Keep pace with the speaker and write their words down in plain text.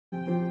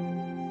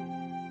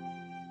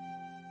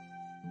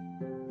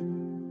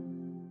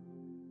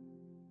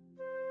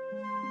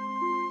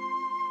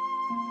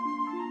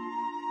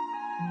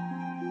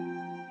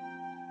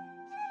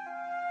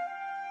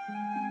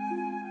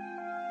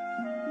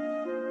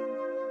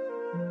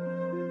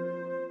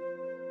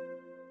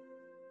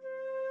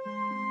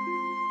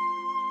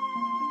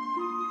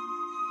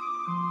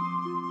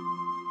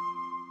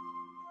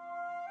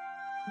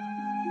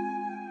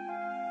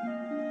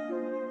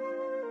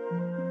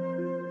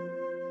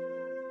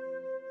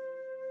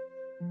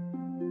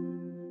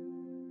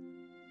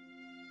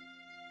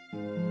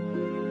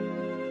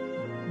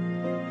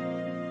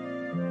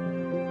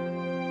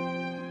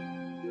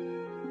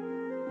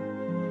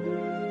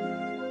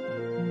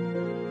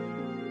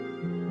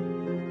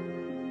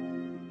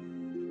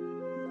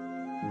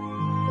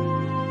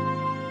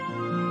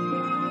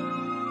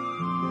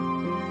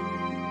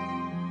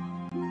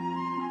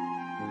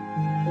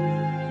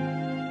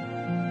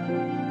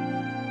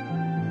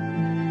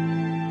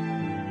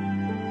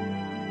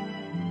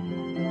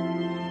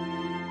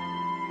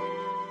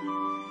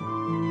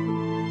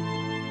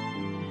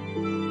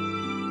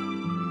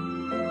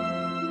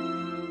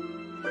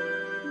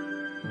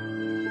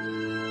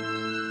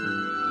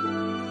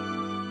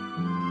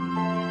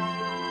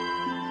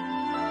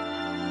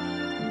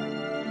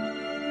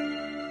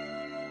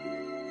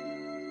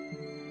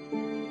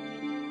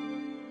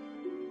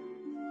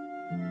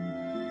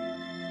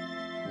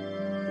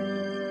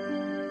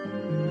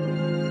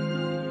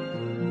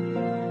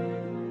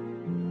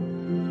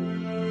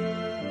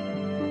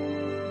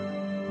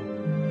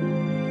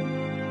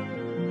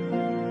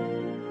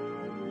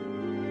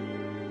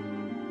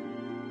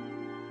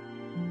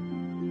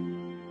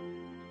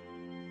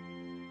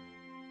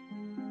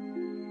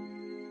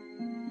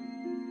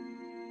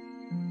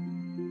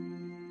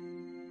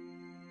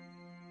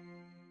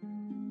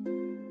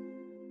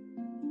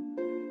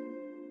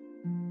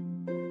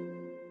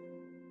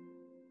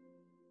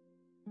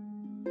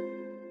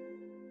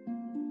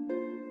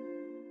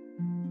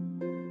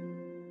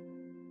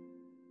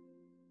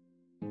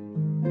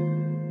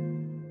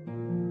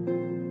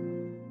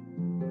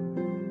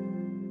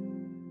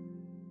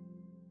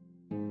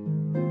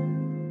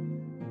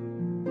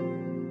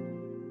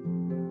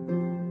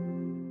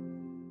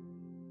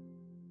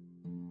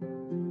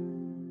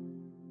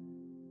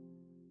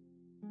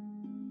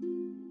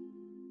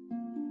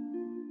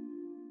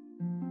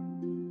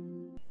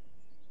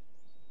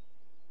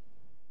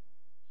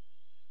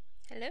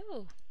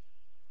Hello.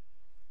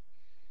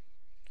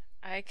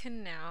 I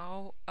can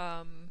now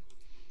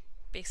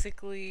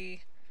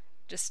basically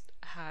just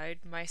hide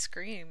my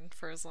screen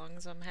for as long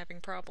as I'm having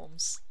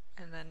problems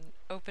and then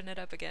open it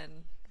up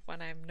again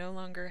when I'm no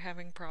longer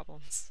having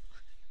problems.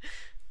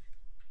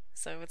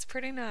 So it's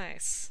pretty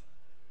nice.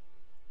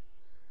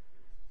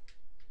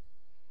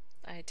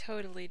 I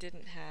totally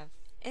didn't have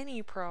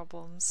any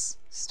problems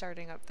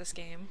starting up this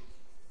game.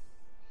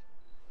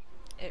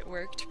 It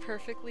worked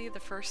perfectly the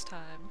first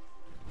time,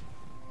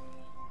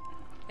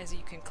 as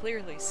you can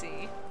clearly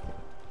see.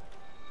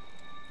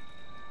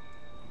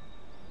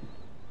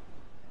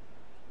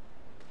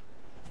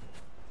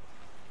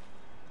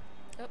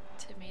 Oh,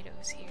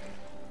 tomatoes here.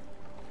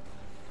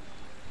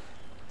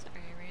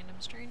 Sorry, random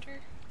stranger.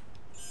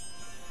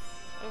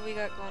 What have we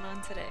got going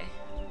on today?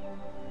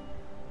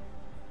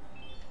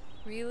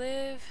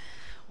 Relive.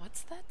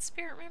 What's that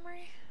spirit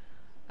memory?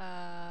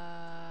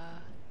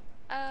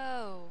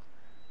 Oh.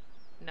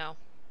 No.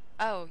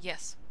 Oh,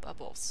 yes.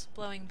 Bubbles.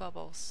 Blowing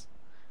bubbles.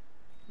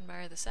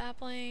 Admire the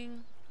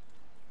sapling.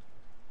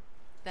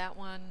 That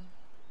one.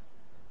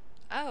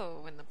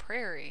 Oh, in the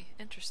prairie.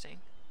 Interesting.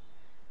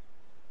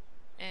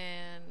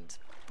 And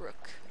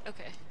brook.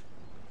 Okay.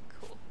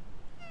 Cool.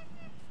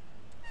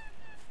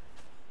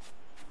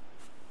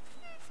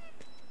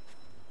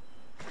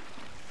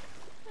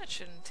 That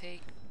shouldn't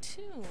take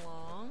too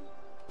long.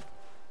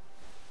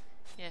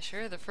 Yeah,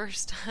 sure, the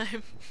first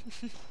time.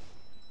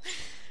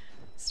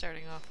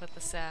 Starting off with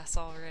the sass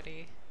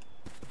already.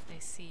 I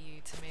see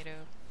you,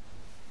 tomato.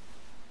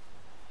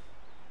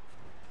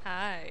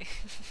 Hi.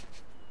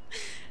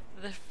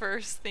 The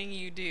first thing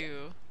you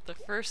do, the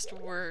first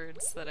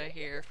words that I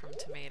hear from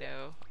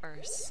tomato are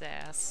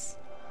sass.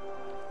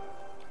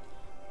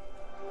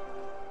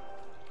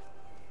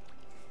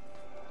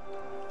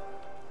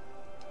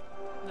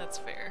 That's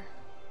fair.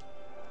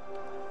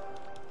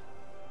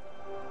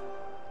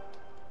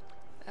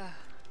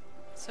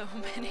 So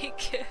many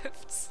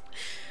gifts.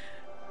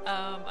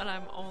 And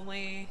I'm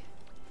only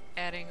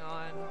adding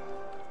on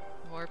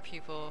more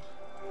people.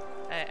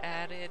 I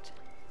added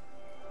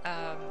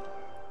a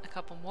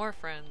couple more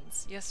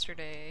friends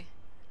yesterday,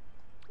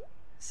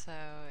 so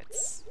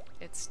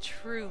it's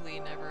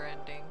truly never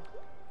ending.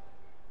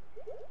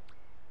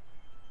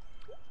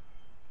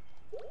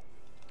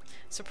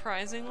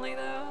 Surprisingly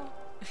though,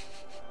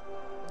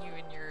 you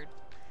and your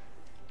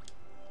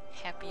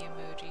happy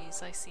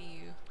emojis, I see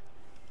you.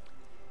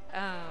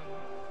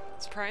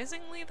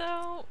 Surprisingly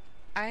though,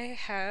 I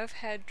have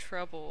had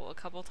trouble a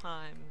couple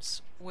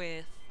times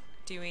with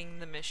doing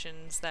the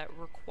missions that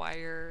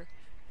require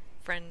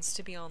friends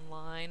to be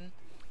online.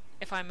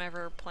 If I'm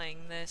ever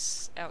playing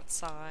this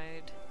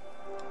outside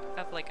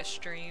of like a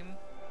stream,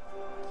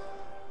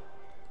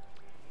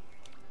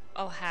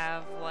 I'll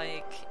have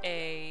like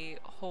a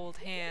hold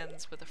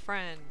hands with a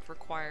friend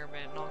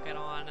requirement, and I'll get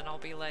on and I'll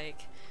be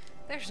like,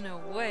 there's no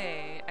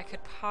way I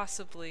could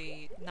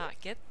possibly not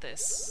get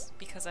this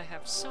because I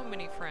have so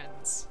many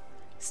friends.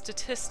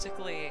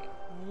 Statistically,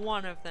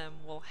 one of them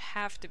will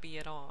have to be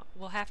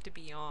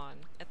on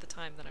at the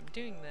time that I'm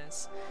doing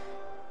this.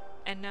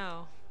 And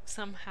no,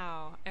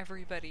 somehow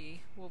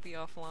everybody will be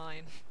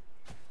offline.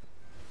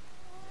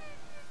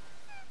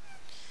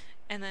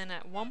 And then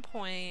at one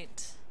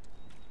point,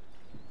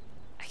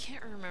 I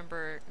can't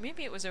remember,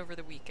 maybe it was over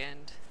the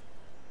weekend.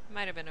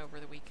 Might have been over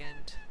the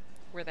weekend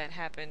where that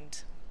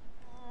happened.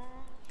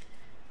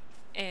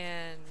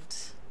 And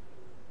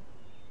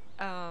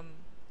oh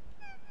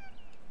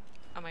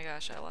my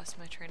gosh, I lost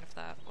my train of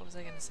thought. What was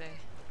I gonna say?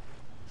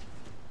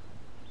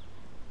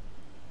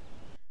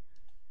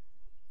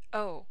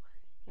 Oh,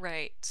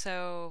 right.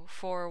 So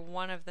for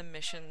one of the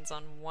missions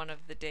on one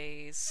of the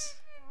days,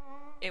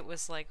 it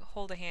was like,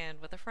 hold a hand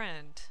with a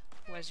friend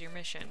was your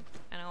mission.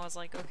 And I was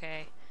like,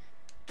 okay.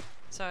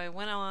 So I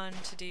went on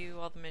to do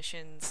all the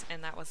missions,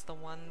 and that was the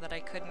one that I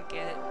couldn't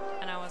get.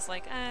 And I was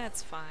like,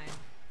 it's fine.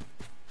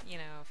 You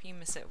know, if you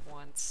miss it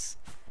once,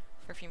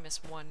 or if you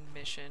miss one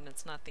mission,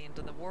 it's not the end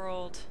of the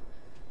world.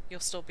 You'll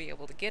still be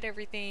able to get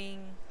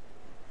everything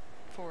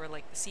for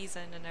like the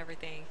season and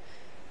everything.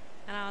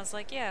 And I was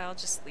like, yeah, I'll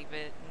just leave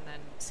it and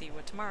then see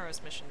what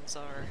tomorrow's missions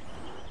are.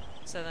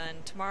 So then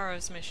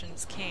tomorrow's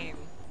missions came,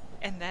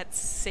 and that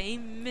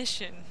same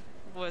mission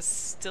was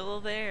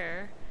still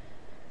there.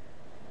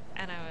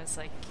 And I was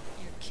like,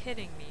 you're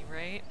kidding me,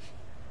 right?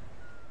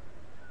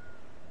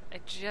 I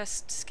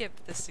just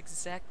skipped this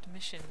exact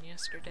mission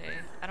yesterday.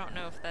 I don't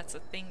know if that's a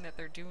thing that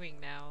they're doing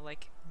now,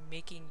 like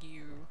making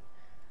you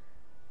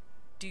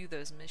do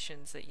those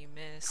missions that you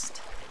missed.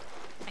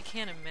 I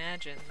can't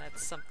imagine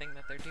that's something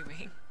that they're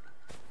doing.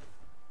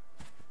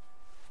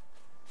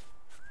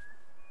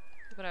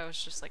 But I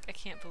was just like, I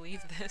can't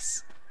believe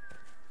this.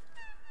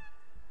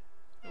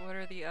 What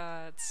are the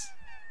odds?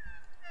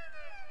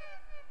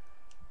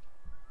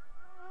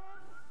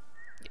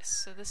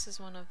 Yes, so this is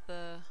one of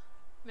the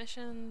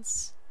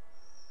missions.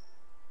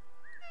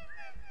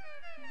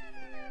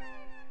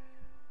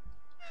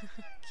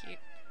 Cute.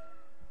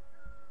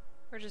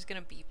 We're just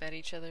gonna beep at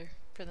each other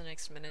for the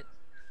next minute.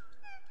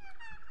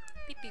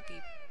 Beep beep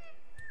beep.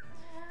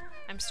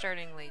 I'm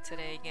starting late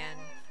today again.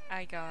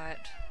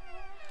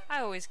 I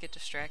always get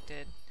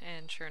distracted,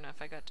 and sure enough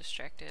I got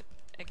distracted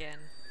again.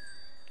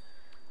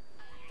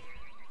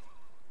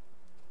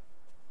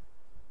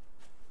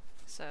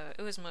 So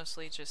it was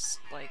mostly just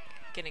like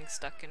getting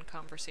stuck in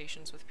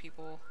conversations with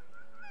people.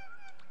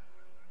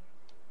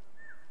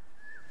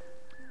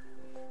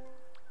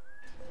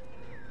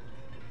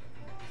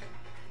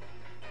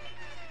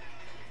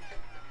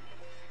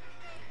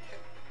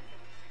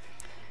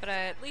 But I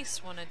at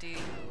least want to do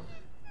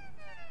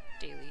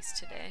dailies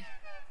today.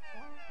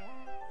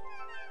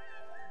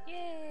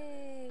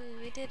 Yay!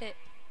 We did it!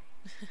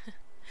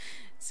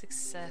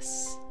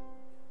 Success.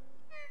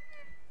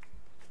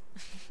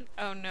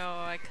 Oh no,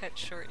 I cut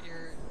short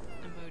your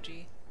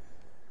emoji.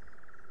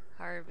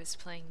 Harb is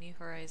playing New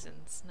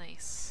Horizons.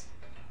 Nice.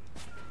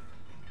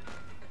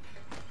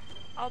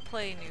 I'll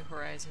play New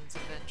Horizons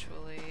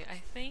eventually.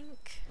 I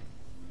think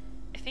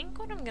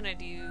what I'm gonna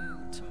do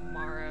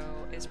tomorrow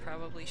is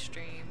probably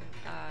stream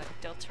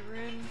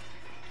Deltarune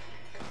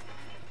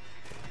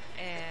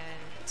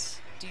and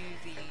do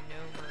the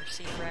No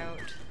Mercy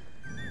route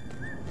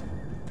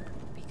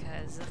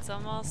because it's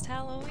almost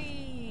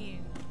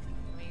Halloween.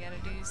 We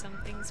gotta do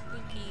something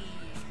spooky.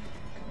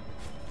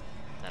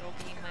 That'll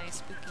be my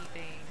spooky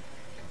thing.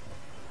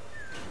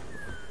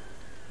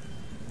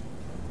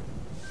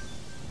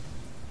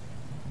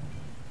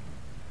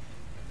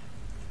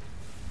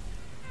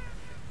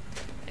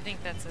 I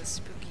think that's as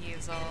spooky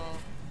as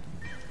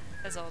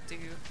I'll do.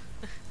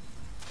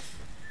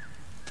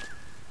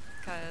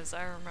 Because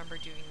I remember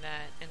doing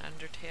that in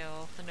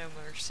Undertale, the No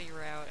Mercy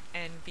route,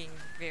 and being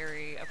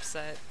very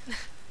upset.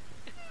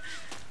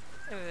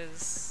 It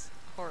was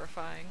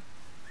horrifying.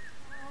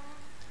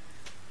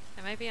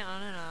 I might be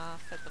on and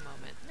off at the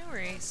moment. No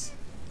worries.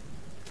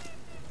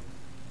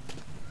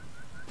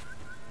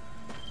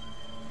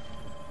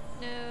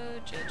 No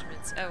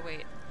judgments. Oh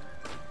wait.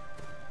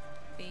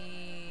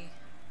 The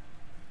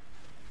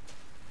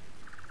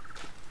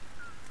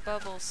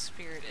bubble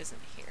spirit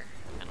isn't here,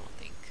 I don't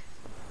think.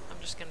 I'm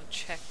just gonna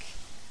check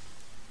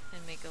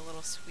and make a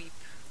little sweep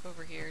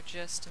over here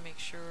just to make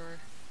sure.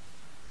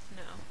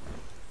 No.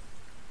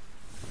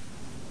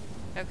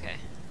 Okay.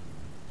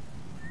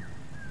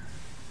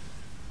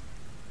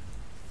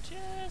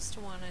 Just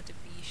wanted to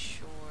be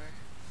sure.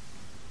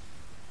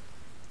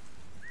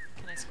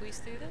 Can I squeeze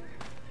through there?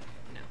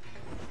 No.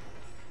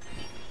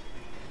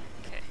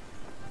 Okay.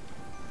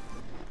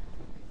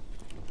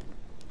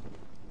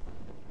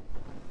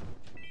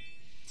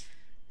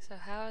 So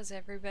how is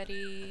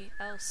everybody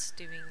else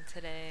doing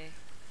today?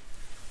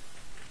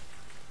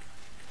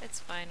 It's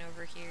fine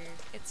over here.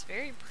 It's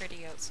very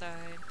pretty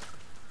outside.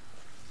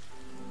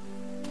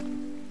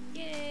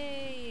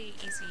 Yay!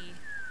 Easy.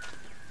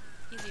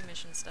 Easy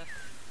mission stuff.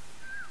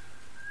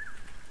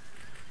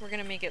 We're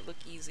gonna make it look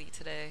easy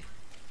today.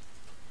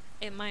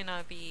 It might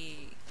not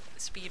be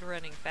speed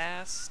running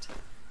fast,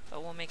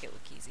 but we'll make it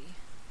look easy.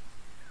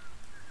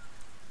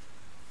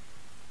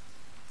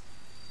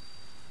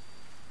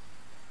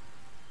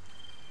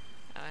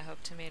 I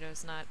hope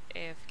Tomato's not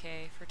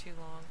AFK for too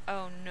long.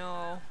 Oh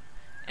no!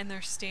 And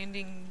they're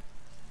standing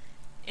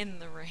in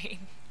the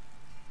rain.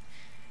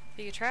 If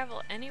you could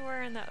travel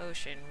anywhere in the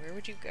ocean, where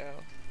would you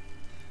go?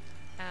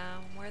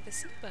 Where the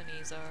sea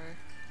bunnies are.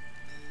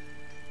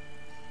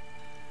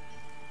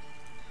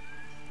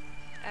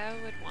 I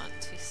would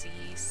want to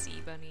see sea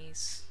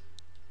bunnies.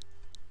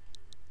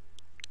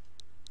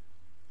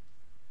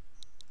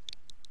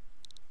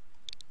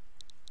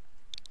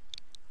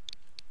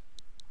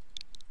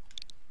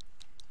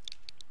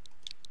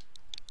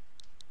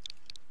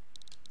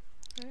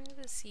 Where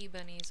the sea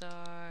bunnies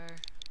are.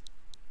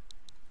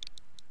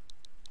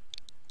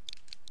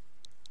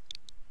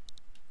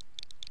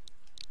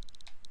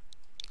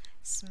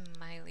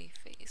 Smiley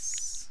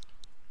face.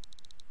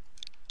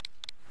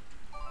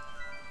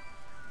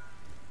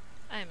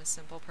 I am a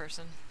simple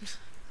person.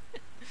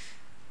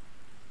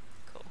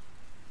 Cool.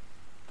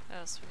 What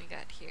else we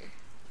got here?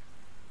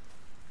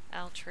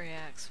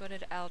 Altriax. What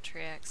did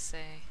Altriax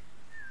say?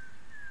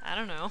 I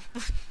don't know.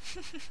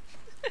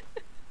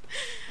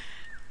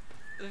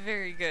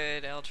 Very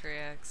good,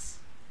 Altriax.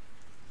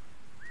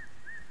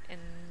 And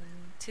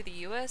to the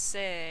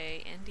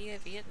USA, India,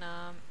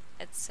 Vietnam,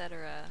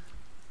 etc.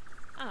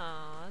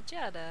 Aw,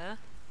 Jada.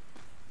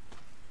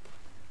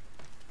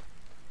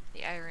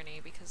 The irony,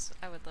 because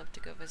I would love to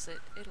go visit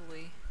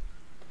Italy.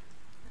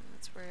 And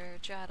that's where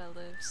Jada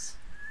lives.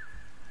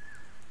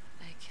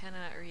 I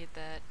cannot read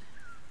that.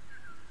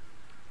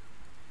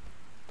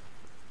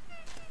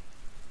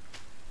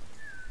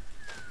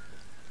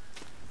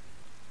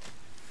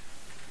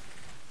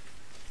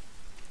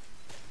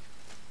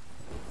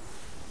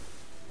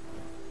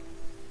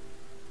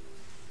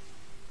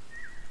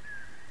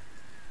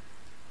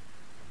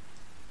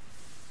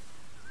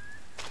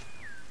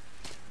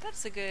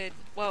 That's a good...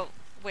 Well,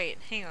 wait,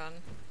 hang on.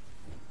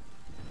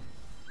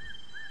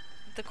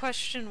 The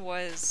question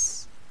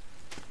was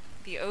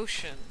the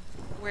ocean.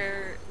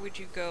 Where would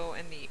you go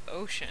in the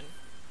ocean?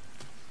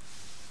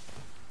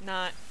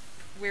 Not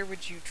where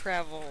would you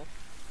travel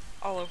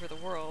all over the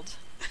world.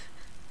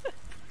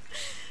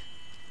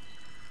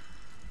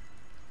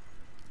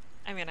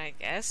 I mean, I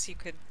guess you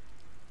could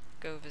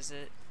go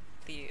visit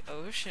the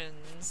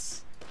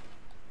oceans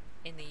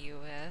in the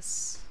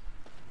US.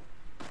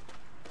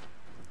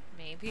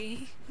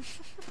 Maybe.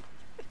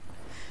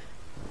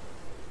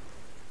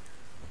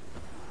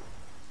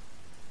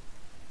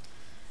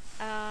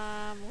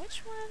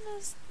 Which one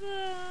is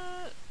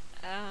the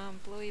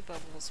blowy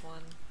bubbles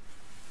one?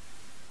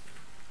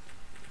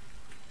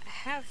 I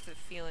have the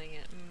feeling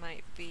it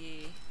might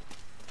be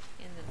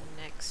in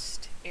the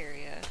next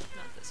area,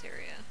 not this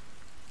area.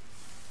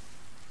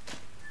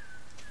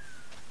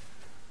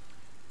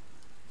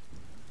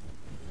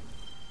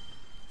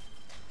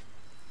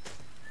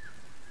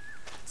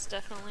 It's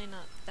definitely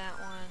not that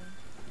one.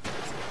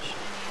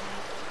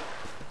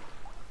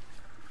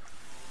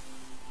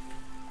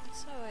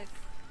 So I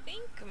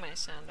think my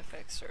sound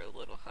effects are a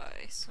little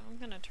high, so I'm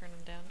gonna turn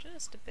them down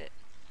just a bit.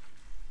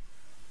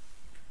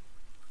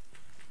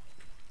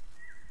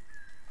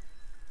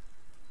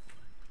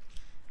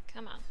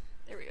 Come on,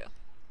 there we go.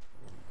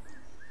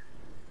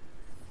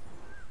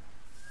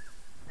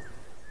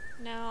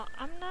 Now,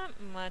 I'm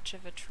not much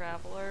of a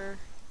traveler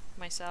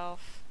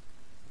myself.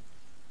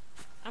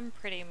 I'm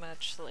pretty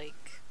much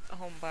like a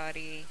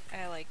homebody.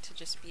 I like to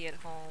just be at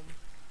home.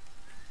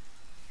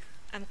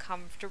 I'm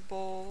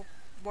comfortable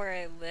where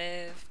I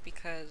live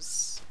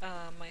because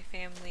my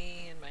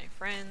family and my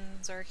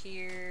friends are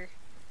here.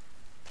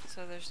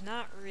 So there's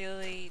not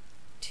really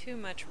too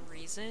much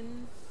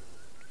reason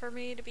for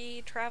me to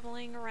be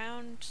traveling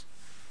around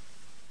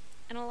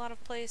in a lot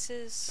of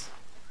places.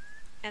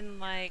 And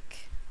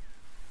like,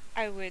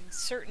 I would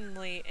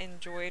certainly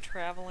enjoy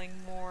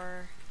traveling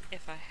more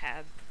if I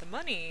had the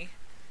money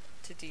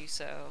to do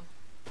so,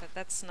 but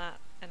that's not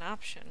an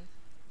option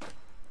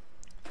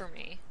for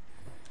me.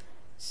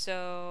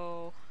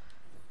 So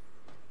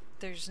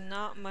there's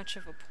not much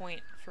of a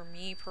point for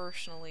me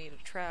personally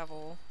to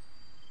travel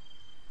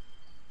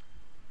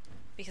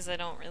because I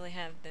don't really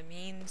have the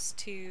means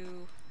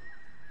to,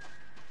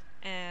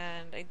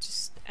 and I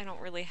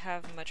don't really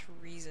have much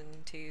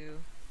reason to,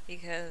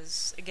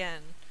 because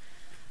again,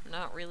 I'm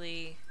not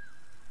really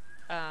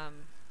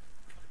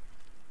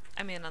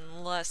I mean,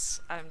 unless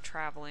I'm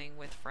traveling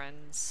with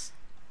friends.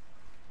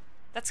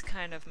 That's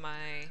kind of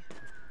my,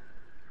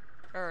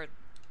 or,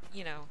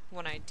 you know,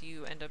 when I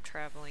do end up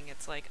traveling,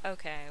 it's like,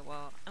 okay,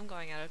 well, I'm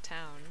going out of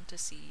town to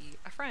see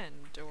a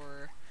friend,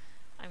 or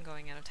I'm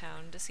going out of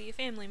town to see a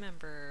family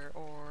member,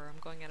 or I'm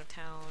going out of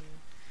town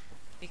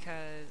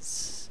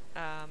because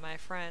my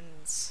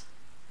friends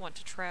want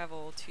to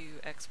travel to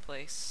X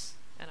place,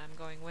 and I'm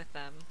going with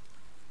them.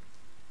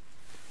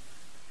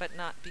 But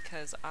not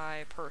because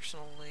I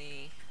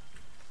personally,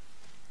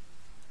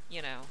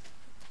 you know,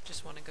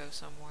 just want to go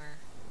somewhere.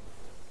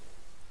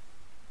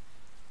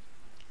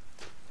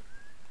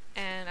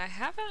 And I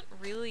haven't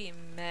really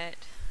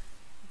met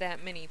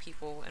that many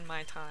people in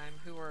my time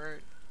who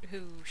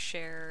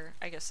share,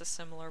 I guess, a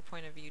similar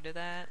point of view to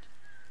that.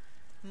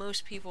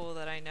 Most people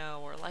that I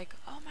know are like,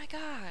 "Oh my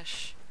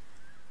gosh,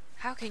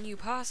 how can you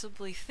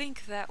possibly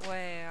think that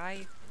way?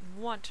 I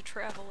want to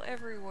travel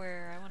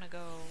everywhere. I want to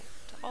go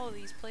to all of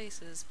these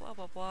places, blah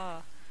blah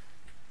blah."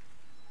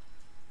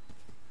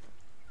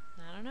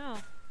 I don't know.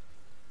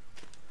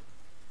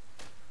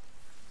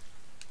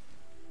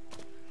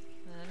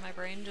 And my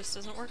brain just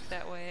doesn't work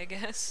that way, I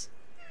guess.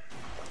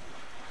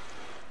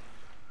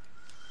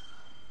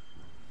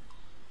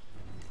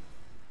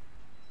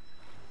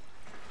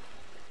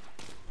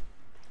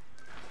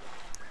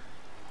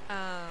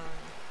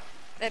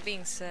 That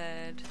being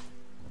said,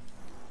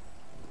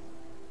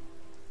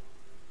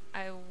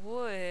 I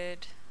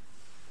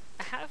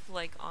have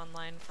like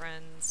online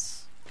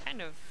friends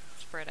kind of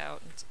spread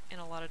out in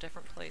a lot of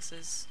different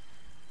places.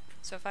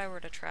 So if I were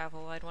to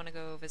travel, I'd want to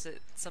go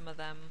visit some of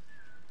them,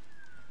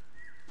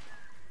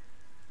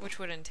 which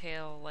would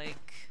entail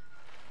like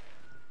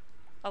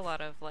a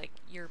lot of like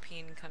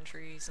European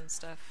countries and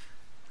stuff.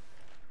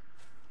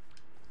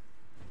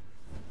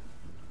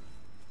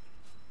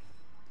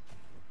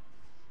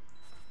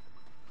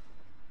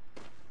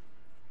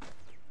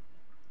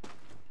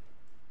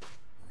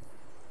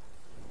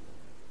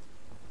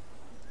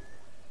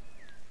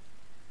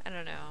 I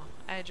don't know.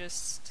 I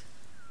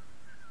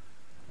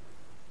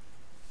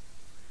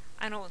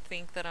don't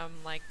think that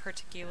I'm like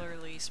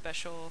particularly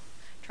special.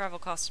 Travel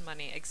costs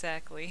money,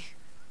 exactly.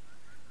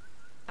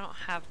 I don't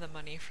have the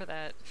money for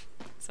that,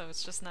 so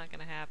it's just not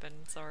gonna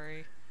happen,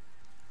 sorry.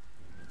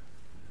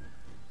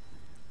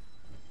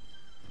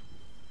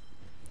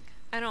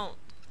 I don't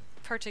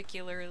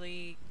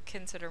particularly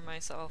consider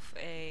myself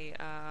a,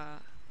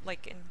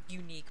 like a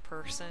unique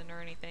person or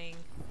anything.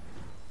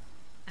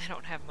 I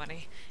don't have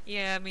money.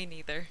 Yeah, me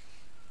neither.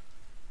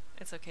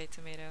 It's okay,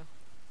 tomato.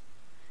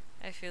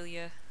 I feel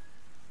ya.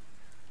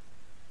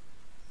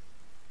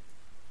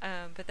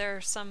 But there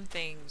are some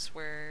things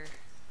where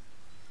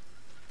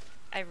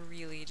I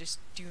really just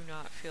do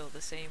not feel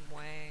the same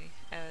way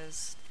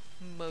as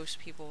most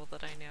people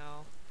that I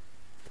know.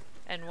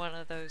 And one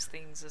of those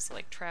things is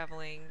like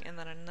traveling, and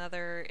then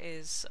another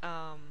is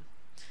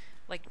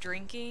like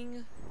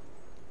drinking.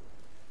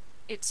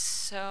 It's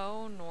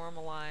so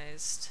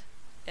normalized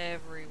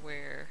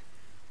everywhere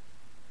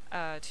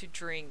to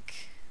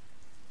drink,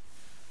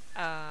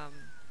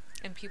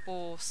 and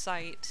people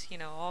cite, you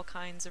know, all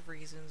kinds of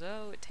reasons.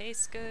 Oh, it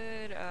tastes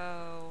good.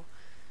 Oh,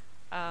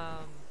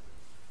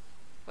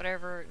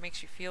 whatever, it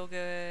makes you feel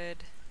good.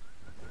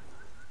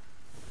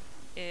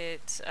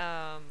 It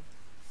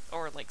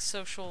or like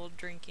social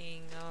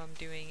drinking. Oh, I'm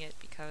doing it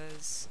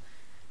because,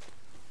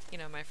 you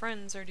know, my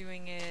friends are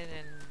doing it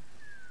and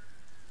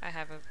I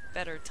have a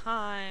better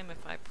time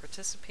if I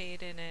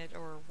participate in it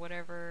or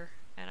whatever.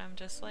 And I'm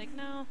just like,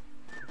 no,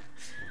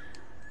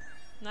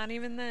 not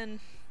even then.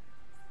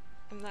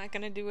 I'm not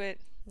gonna do it.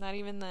 Not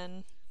even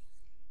then.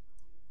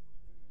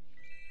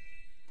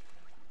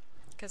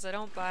 Because I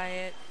don't buy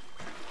it.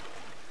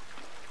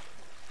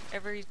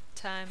 Every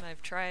time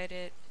I've tried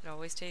it, it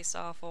always tastes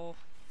awful.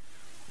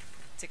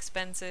 It's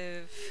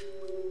expensive.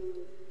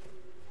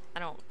 I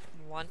don't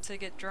want to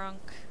get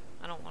drunk.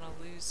 I don't want to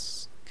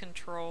lose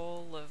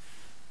control of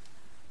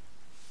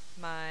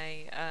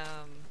my,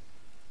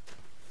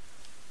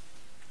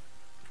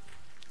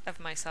 of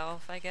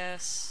myself, I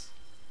guess.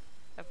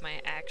 Of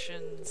my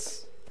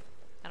actions.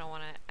 I don't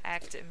want to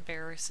act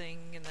embarrassing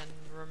and then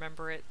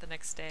remember it the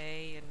next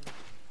day and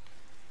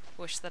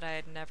wish that I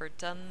had never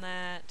done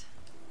that.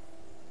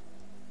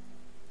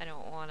 I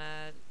don't want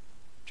to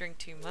drink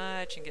too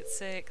much and get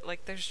sick.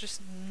 Like, there's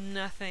just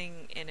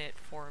nothing in it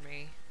for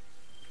me.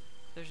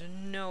 There's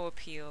no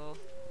appeal.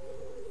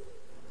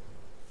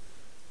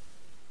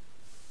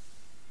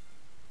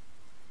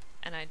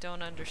 And I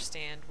don't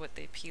understand what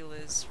the appeal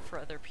is for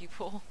other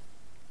people.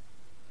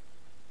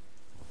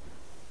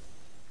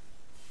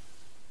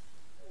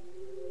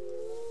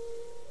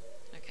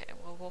 Okay,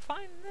 well, we'll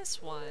find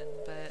this one,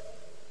 but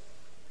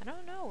I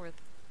don't know where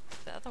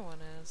the other one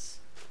is.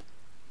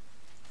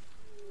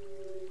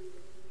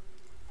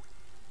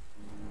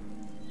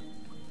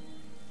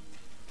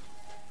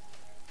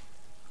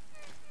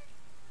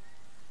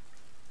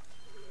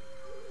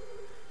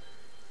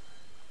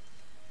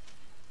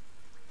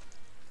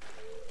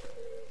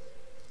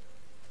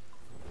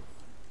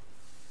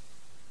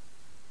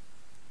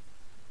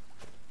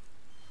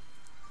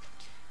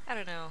 I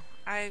don't know.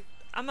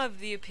 I'm of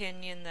the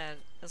opinion that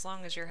as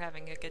long as you're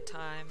having a good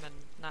time and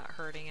not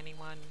hurting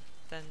anyone,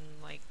 then,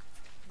 like,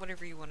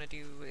 whatever you want to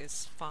do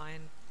is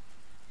fine.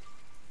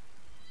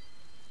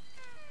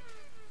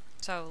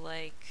 So,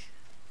 like,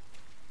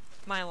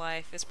 my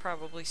life is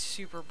probably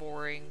super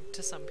boring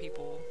to some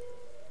people.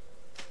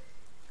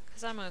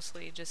 Because I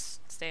mostly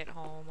just stay at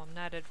home. I'm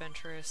not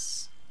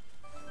adventurous.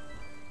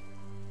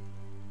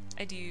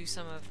 I do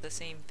some of the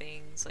same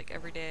things like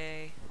every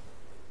day.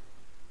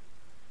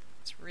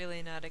 It's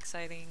really not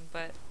exciting,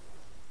 but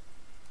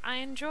I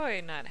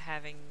enjoy not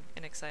having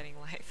an exciting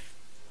life.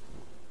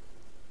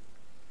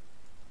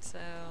 So,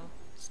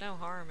 there's no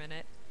harm in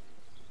it.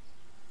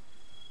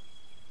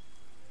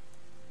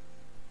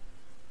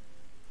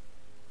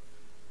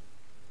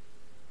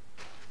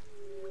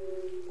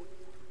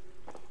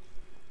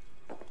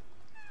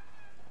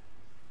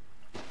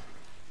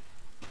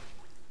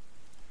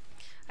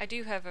 I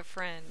do have a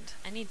friend.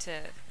 I need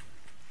to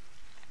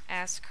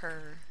ask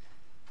her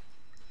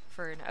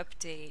for an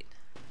update.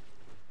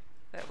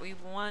 But we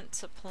want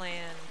to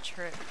plan a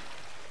trip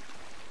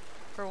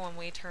for when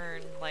we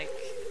turn like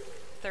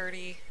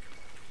 30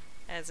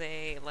 as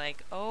a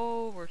like,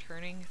 oh, we're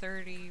turning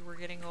 30, we're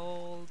getting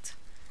old.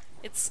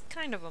 It's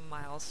kind of a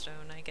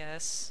milestone, I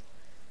guess.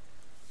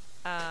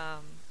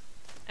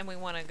 And we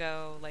want to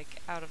go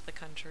like out of the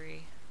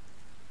country.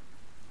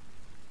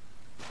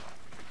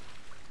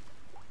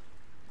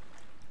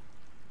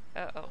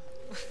 Uh-oh.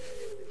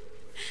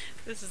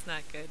 This is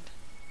not good.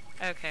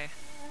 Okay.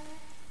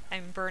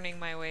 I'm burning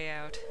my way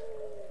out.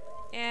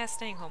 Yeah,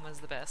 staying home is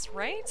the best,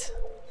 right?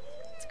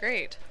 It's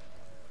great.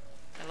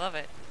 I love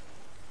it.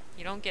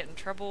 You don't get in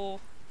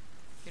trouble.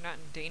 You're not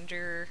in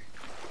danger.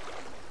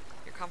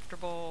 You're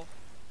comfortable.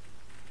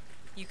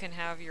 You can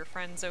have your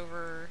friends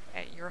over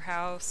at your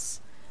house.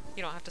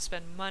 You don't have to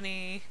spend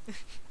money.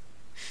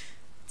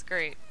 It's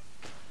great.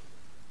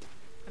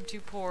 I'm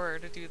too poor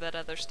to do that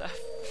other stuff.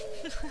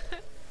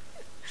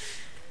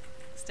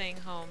 Staying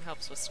home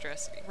helps with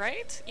stress,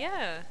 right?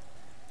 Yeah.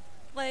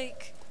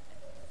 Like,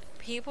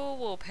 people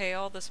will pay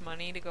all this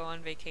money to go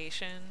on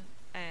vacation,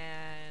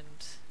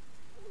 and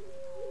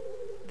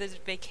the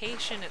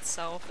vacation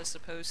itself is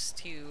supposed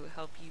to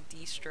help you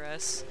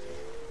de-stress,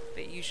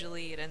 but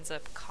usually it ends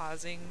up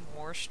causing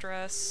more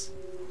stress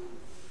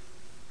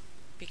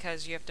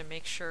because you have to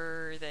make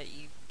sure that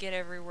you get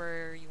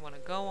everywhere you want to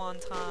go on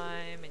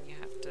time, and you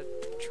have to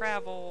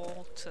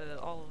travel to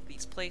all of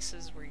these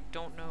places where you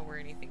don't know where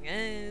anything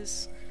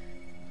is.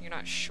 You're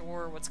not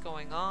sure what's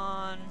going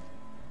on.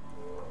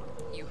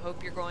 You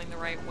hope you're going the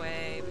right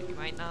way, but you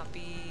might not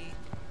be.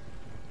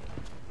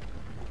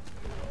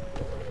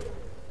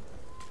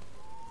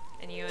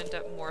 And you end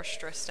up more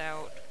stressed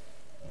out,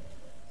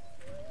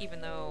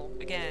 even though,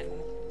 again,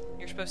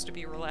 you're supposed to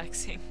be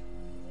relaxing.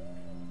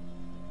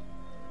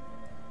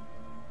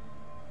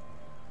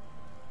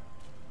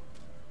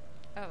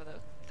 Oh,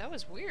 that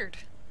was weird.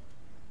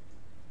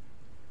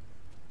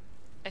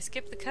 I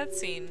skipped the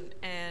cutscene,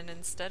 and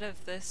instead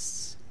of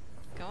this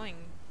going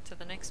to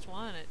the next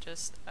one, it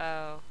just...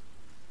 oh,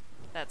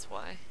 that's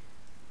why.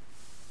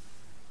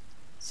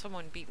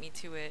 Someone beat me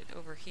to it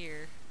over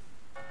here.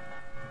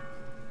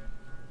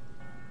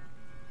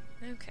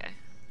 Okay.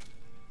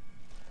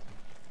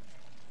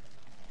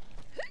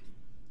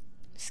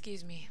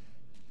 Excuse me.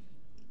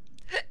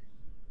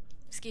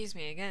 Excuse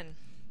me again.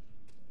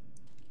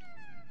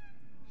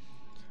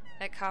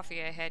 That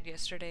coffee I had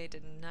yesterday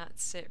did not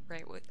sit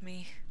right with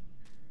me.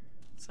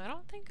 So I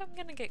don't think I'm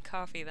gonna get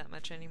coffee that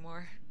much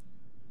anymore.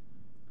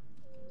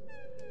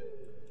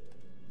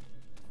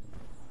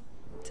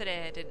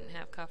 Today I didn't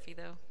have coffee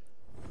though.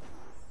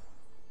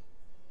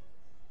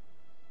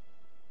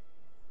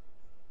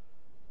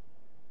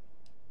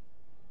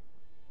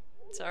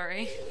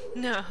 Sorry.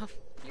 No,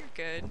 you're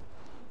good.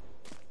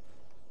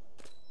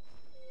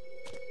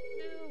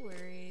 No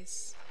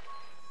worries.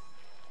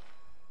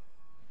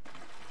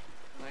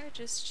 We're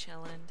just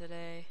chilling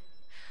today.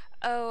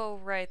 Oh,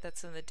 right,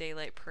 that's in the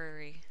Daylight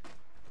Prairie.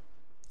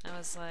 I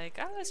was like,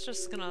 I was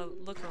just gonna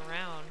look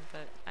around,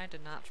 but I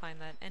did not find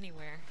that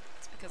anywhere.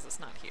 It's because it's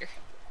not here.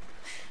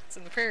 It's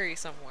in the prairie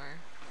somewhere.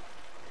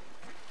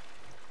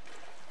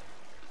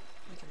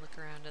 We can look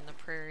around in the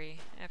prairie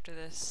after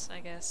this, I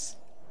guess.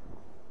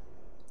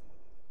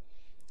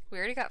 We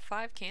already got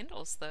 5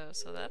 candles though,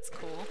 so that's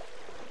cool.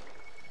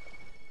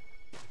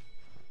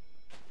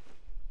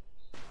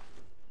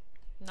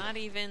 Not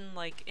even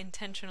like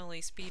intentionally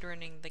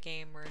speedrunning the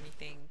game or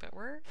anything, but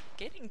we're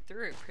getting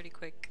through it pretty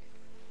quick.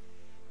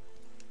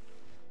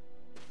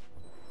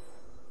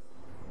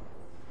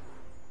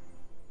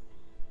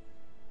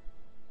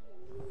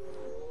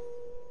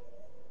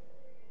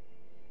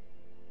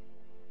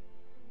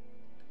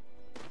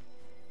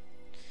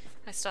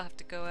 I still have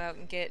to go out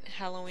and get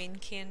Halloween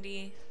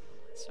candy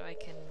so I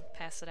can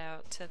pass it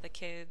out to the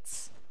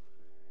kids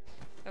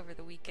over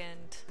the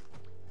weekend.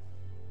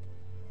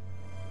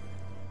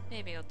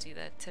 Maybe I'll do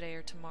that today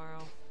or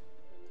tomorrow.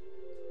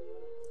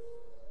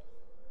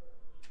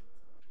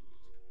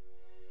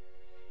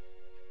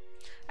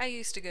 I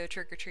used to go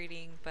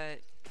trick-or-treating, but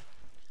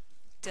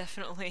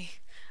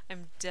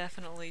I'm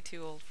definitely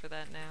too old for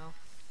that now.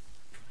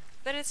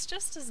 But it's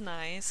just as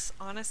nice,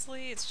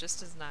 honestly, it's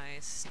just as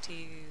nice to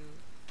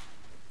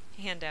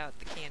hand out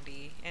the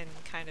candy and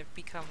kind of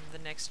become the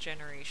next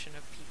generation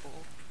of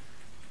people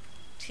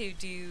to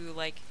do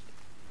like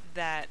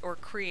that or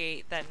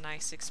create that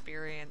nice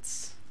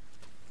experience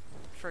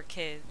for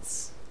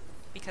kids,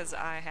 because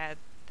I had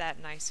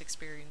that nice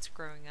experience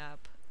growing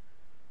up.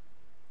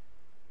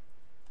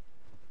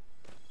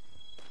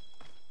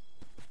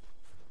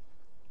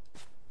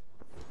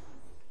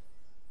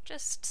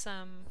 just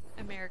some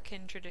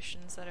American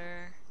traditions that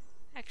are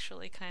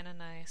actually kind of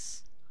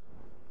nice.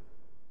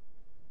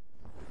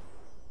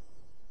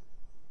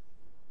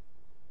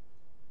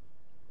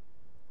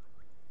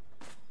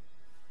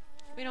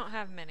 We don't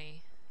have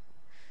many.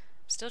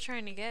 I'm still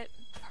trying to get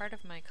part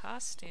of my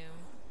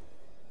costume.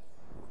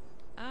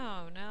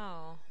 Oh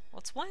no. Well,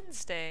 it's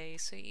Wednesday,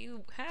 so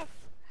you have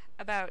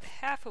about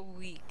half a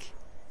week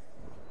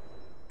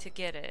to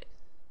get it.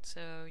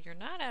 So you're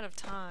not out of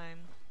time.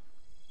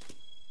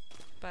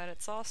 But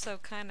it's also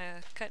kind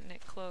of cutting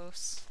it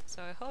close.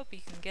 So I hope you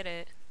can get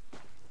it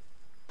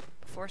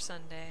before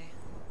Sunday.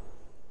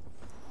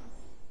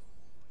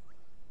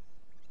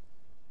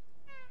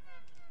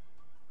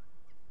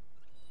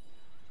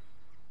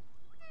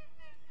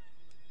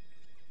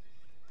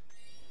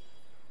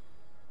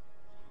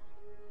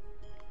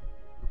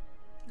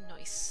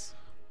 Nice.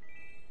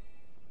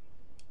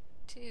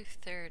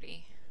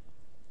 2:30.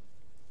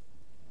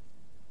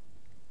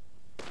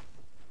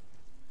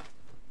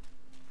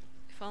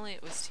 If only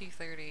it was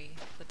 2:30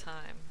 the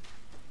time.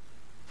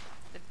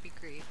 That'd be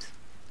great.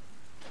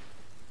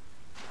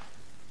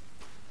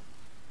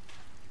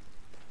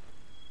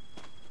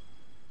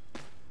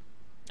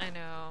 I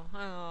know.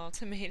 Oh,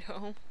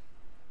 tomato.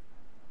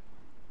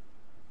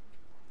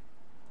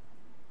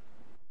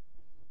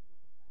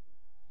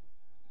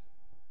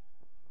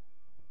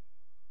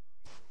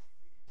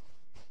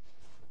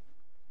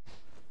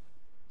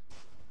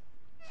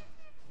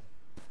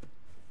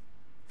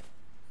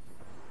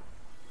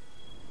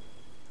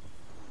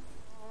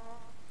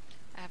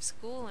 I have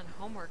school and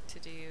homework to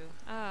do.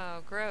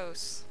 Oh,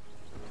 gross.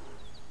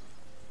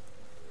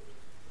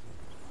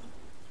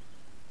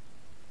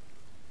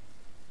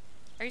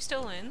 Are you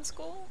still in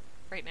school?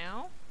 Right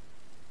now?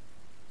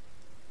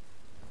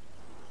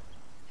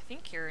 I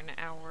think you're an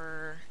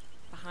hour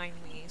behind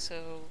me,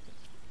 so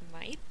it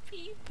might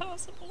be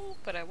possible,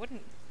 but I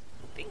wouldn't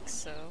think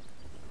so.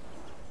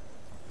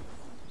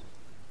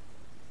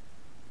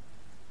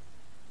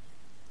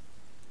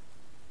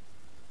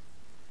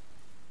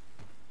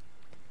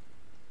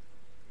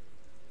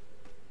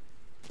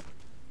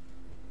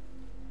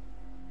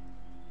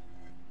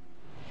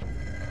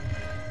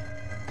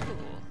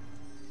 Cool.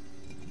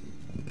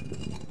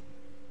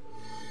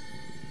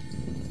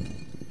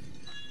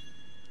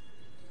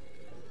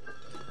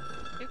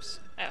 Oops.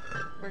 Oh,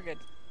 we're good.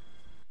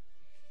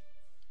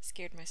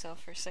 Scared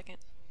myself for a second.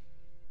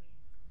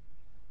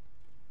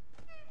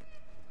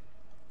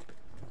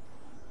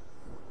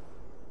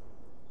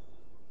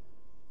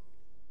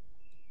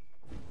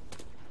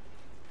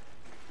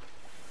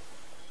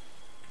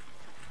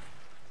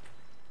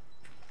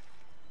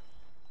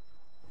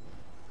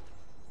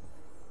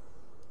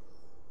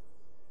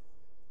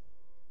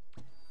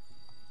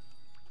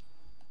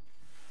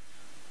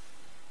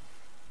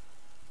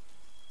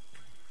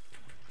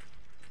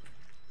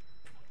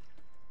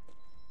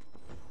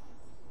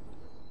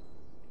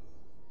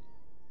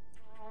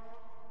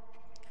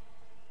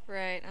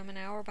 Right, I'm an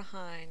hour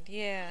behind.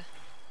 Yeah.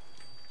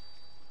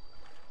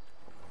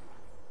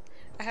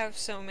 I have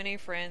so many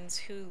friends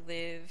who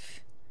live,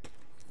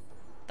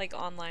 like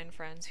online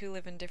friends, who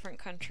live in different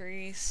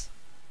countries.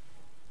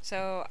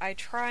 So I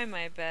try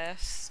my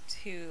best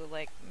to,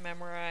 like,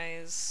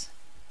 memorize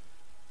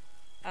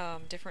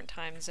different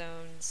time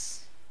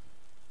zones.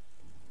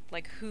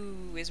 Like,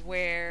 who is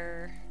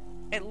where.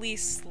 At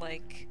least,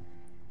 like,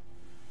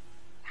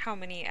 how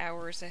many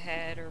hours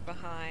ahead or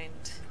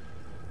behind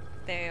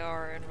they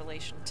are in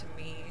relation to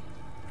me.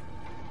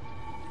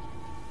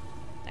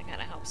 That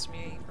kind of helps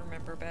me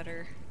remember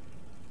better.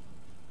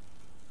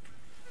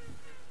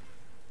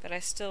 But I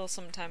still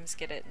sometimes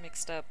get it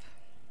mixed up.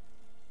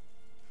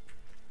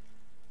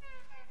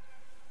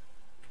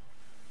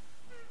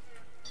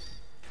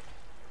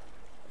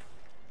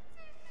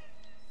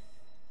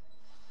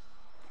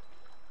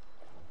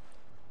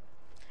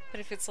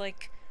 But if it's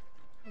like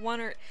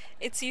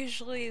it's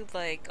usually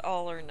like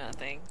all or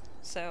nothing.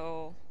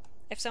 So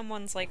if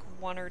someone's like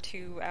 1 or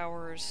 2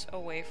 hours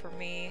away from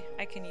me,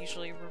 I can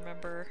usually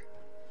remember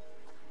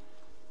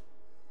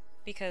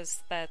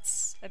because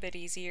that's a bit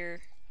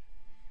easier.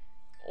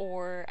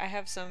 Or I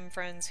have some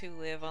friends who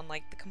live on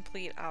like the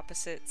complete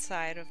opposite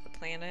side of the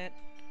planet,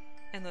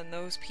 and then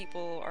those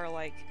people are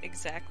like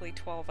exactly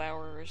 12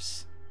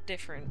 hours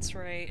difference,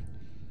 right?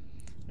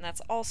 And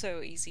that's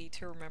also easy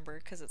to remember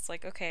because it's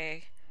like,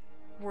 okay,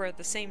 we're at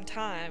the same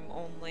time,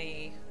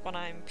 only when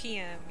I'm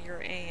PM,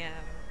 you're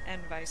AM,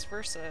 and vice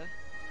versa.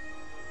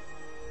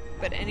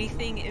 But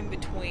anything in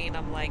between,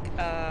 I'm like,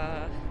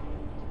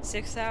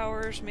 6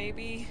 hours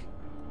maybe?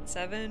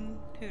 7?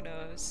 Who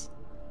knows?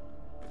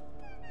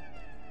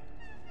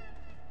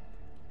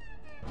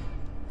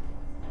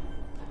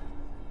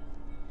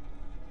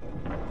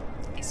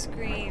 They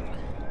scream.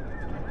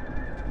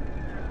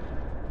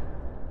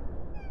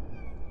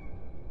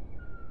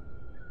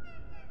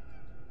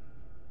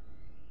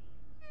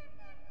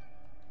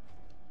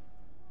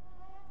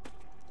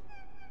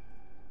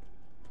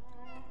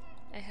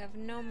 I have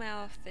no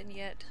mouth, and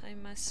yet I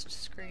must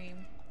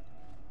scream.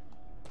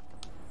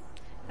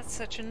 That's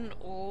such an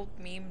old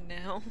meme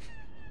now.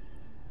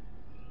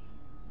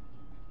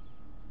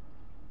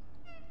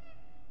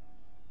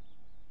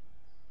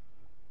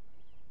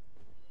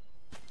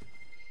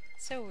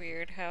 So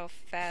weird how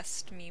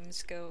fast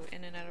memes go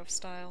in and out of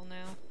style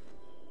now.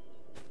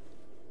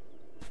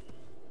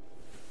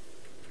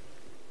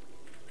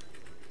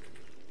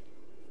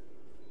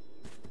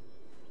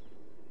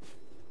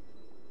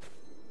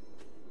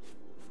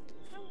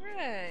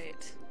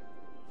 Alright.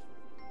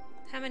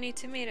 How many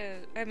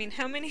tomatoes? I mean,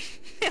 how many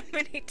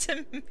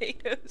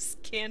tomatoes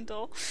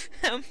candle?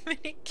 How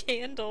many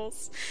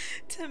candles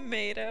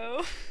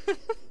tomato?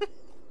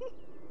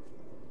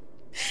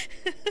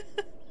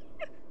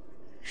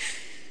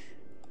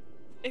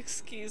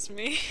 Excuse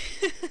me.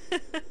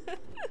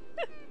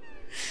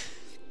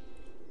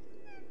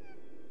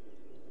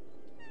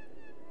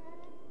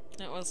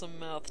 That was a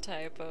mouth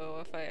typo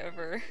if I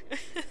ever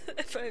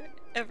if I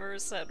ever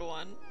said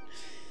one.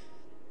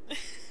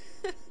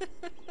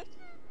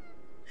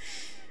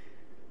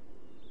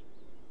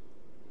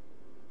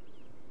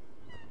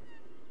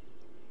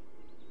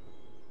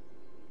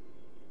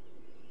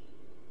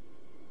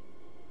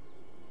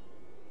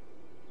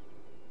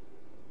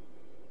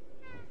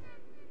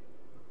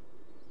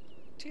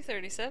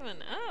 237.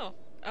 Oh.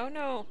 Oh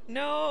no.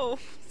 No.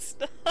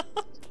 Stop.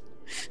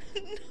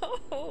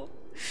 No.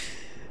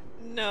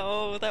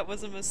 No, that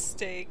was a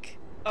mistake.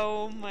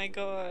 Oh my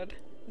god.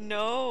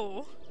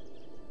 No.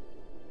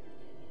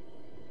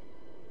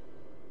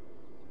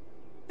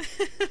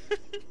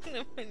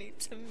 How many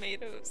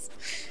tomatoes?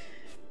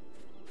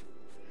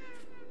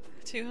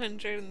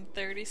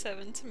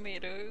 237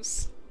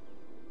 tomatoes.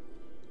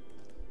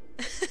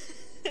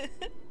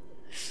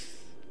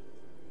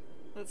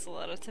 That's a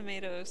lot of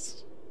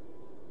tomatoes.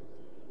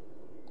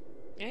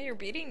 Yeah, you're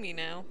beating me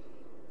now.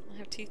 I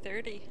have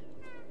 230.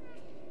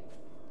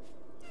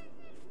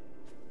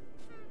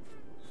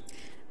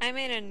 I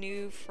made a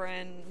new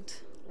friend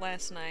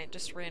last night,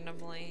 just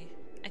randomly.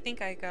 I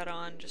think I got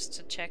on just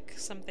to check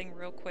something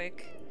real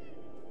quick.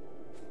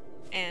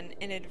 And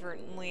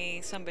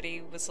inadvertently,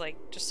 somebody was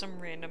like, just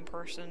some random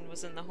person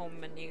was in the home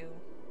menu.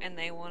 And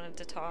they wanted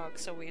to talk,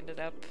 so we ended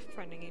up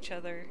friending each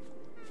other.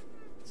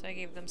 So I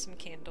gave them some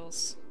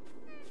candles.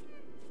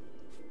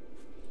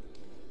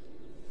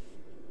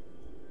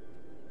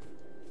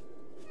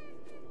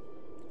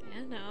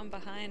 Yeah, now I'm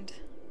behind.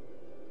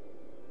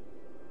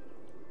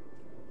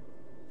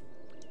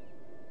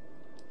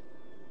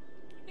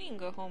 We can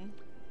go home.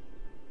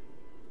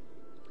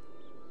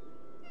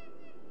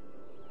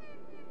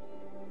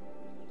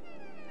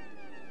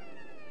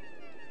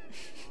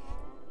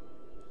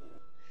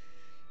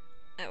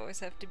 I always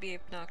have to be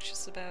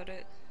obnoxious about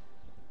it.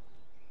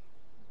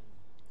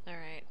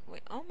 Alright, we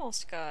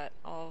almost got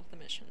all of the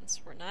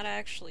missions. We're not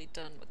actually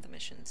done with the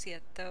missions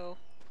yet, though.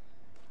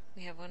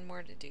 We have one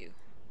more to do.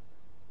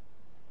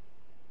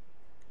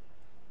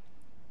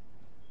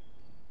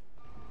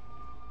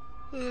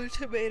 Oh,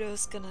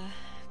 tomato's gonna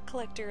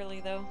collect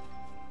early, though.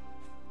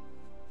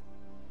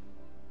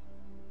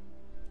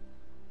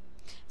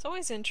 It's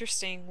always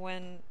interesting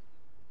when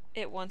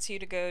it wants you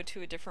to go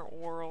to a different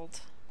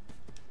world.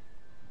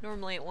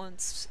 Normally it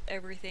wants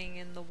everything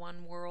in the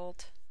one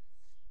world.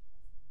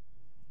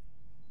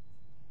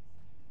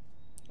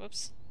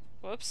 Whoops.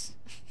 Whoops.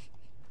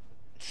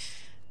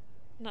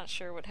 Not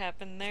sure what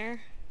happened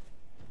there.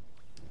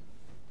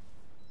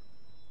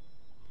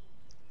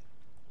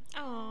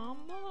 Aw,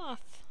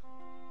 moth.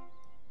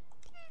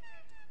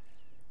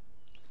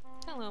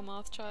 Hello,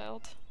 moth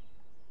child.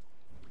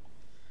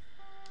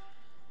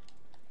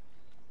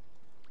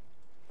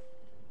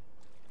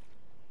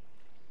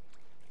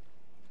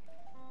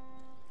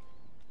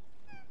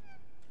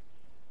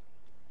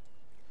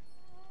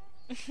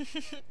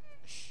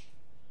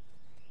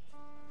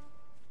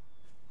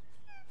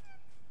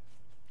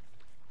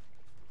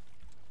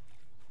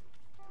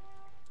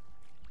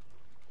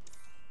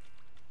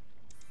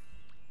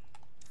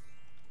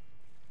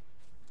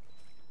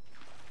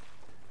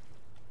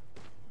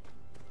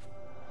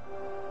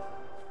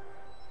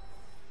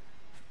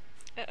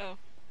 Uh-oh.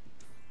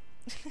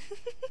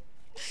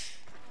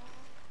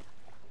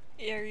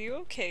 Yeah, are you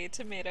okay,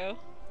 tomato?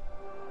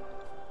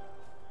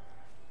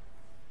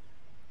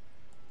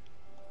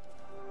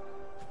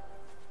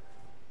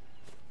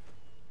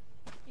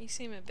 You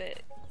seem a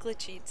bit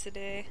glitchy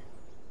today.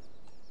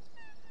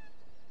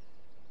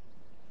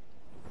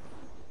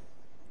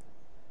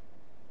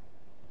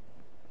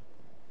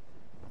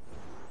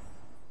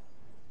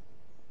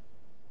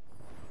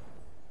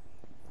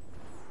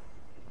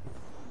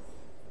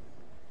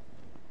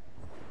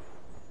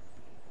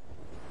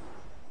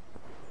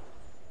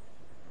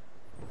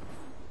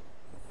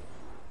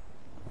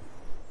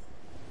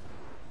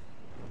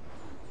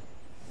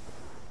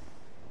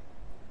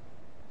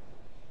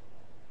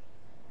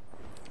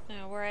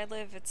 Now, where I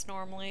live, it's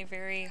normally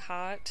very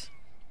hot,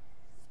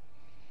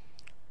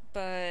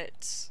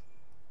 but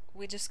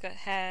we just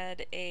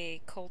had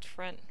a cold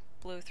front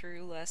blow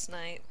through last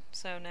night,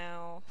 so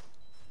now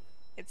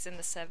it's in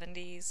the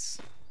 70s.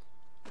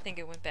 I think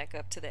it went back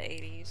up to the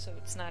 80s, so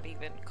it's not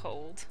even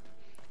cold.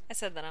 I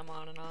said that I'm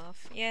on and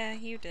off. Yeah,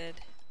 you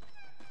did.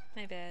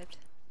 My bad.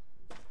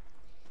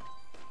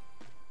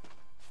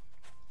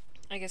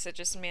 I guess it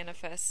just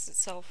manifests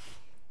itself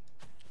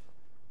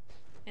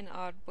in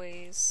odd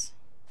ways.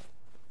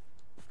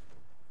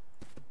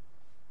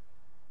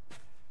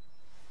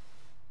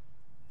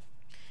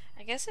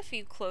 I guess if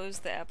you close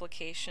the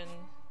application,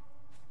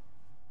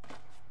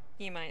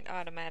 you might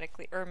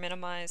automatically, or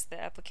minimize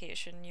the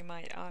application, you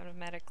might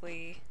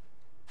automatically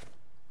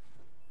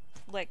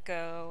let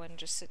go and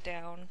just sit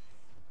down.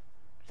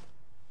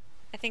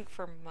 I think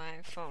for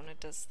my phone it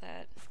does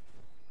that.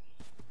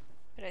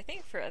 But I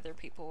think for other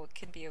people it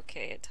can be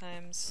okay at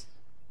times.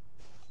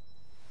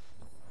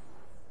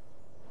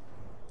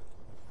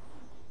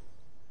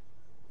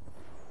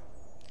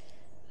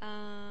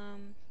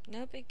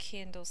 No big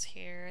candles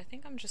here. I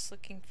think I'm just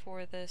looking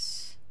for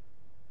this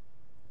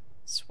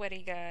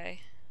sweaty guy.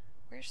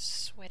 Where's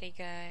sweaty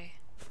guy?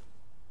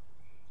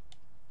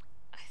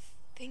 I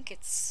think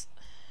it's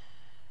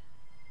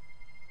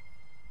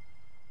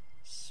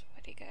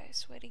sweaty guy,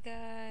 sweaty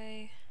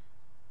guy.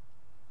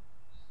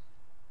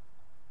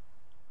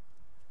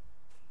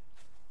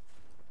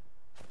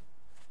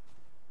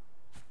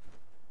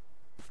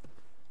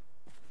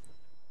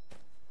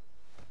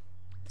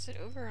 Is it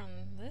over on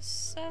this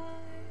side?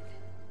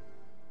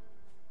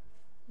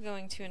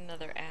 Going to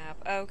another app.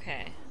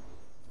 Okay.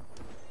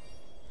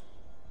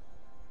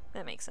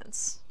 That makes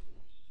sense.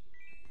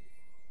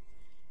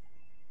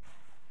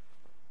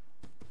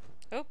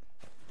 Oh.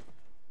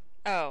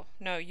 Oh,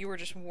 no, you were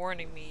just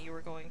warning me you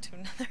were going to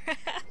another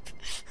app.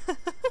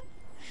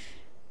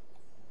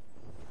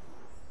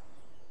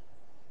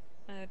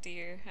 Oh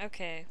dear.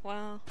 Okay,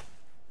 well,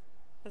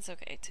 that's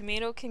okay.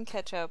 Tomato can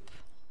catch up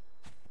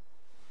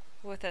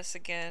with us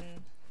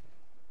again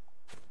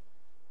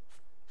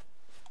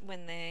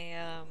when they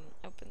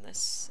open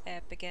this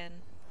app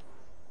again.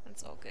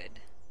 That's all good.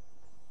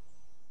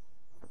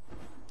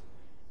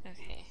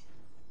 Okay.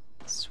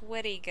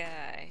 Sweaty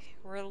guy.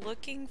 We're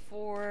looking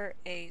for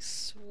a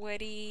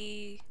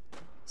sweaty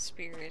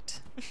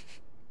spirit.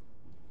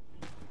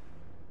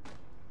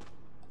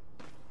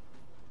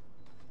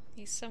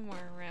 He's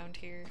somewhere around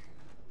here.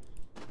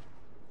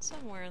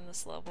 Somewhere in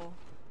this level.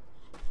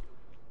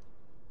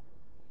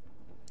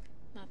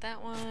 Not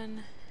that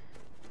one.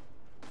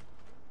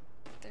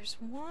 There's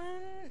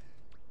one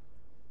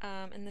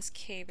in this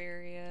cave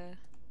area.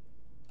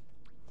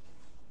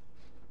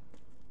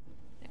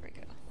 There we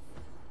go.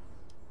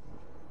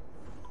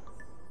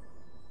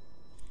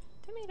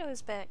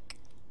 Tomato's back.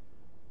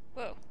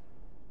 Whoa.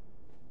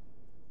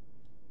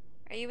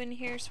 Are you in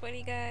here,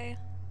 sweaty guy?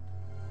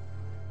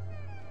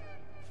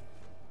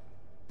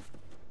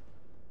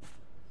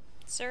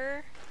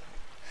 Sir?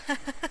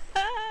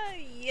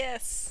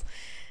 Yes!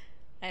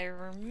 I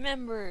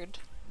remembered.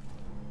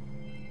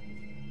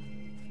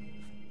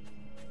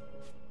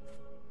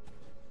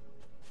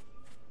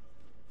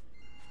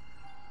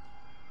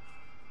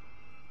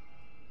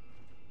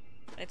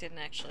 I didn't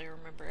actually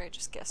remember, I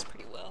just guessed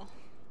pretty well.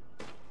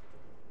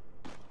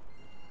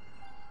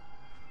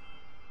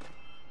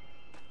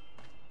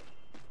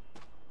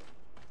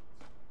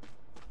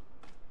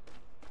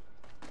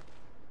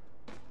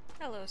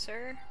 Hello,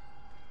 sir.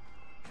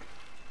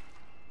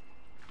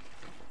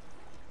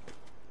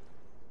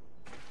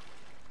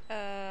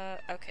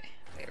 Okay,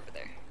 way over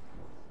there.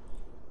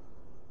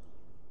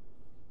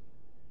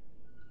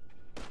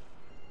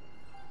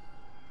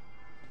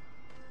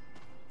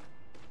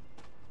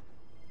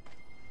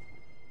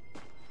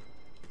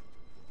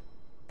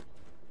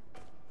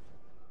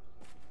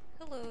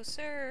 Hello,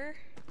 sir.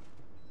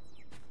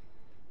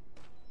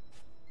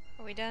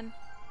 Are we done?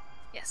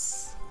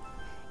 Yes.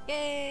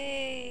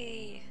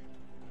 Yay!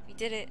 We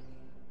did it.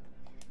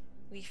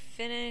 We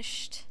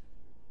finished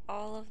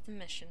all of the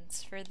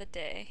missions for the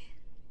day.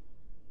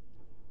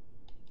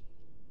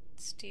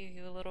 Let's do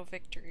a little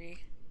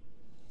victory.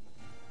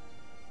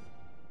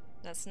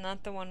 That's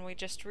not the one we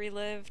just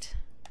relived,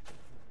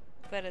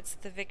 but it's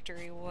the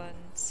victory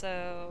one,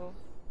 so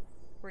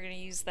we're gonna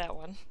use that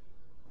one.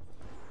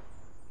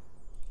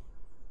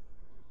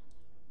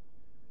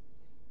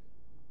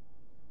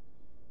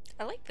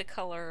 I like the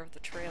color of the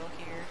trail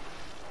here.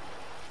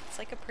 It's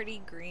like a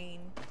pretty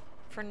green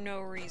for no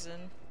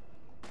reason.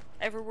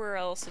 Everywhere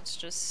else it's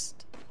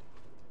just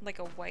like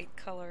a white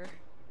color.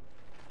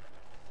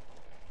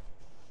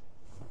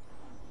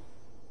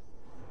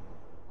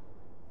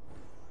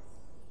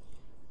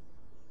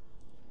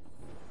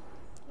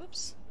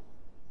 Whoops.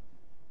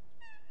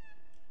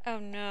 Oh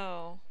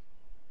no.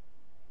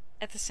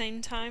 At the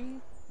same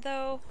time,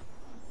 though,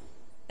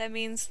 that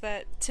means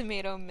that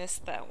Tomato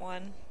missed that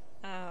one.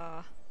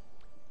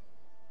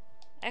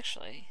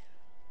 Actually,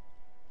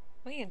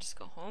 we can just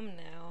go home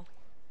now.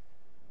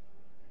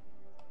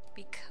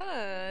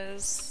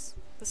 Because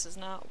this is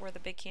not where the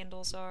big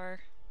candles are.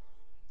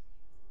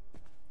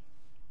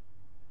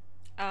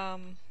 Oh.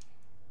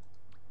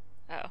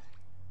 That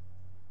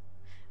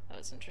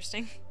was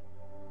interesting.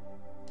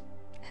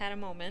 Had a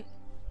moment.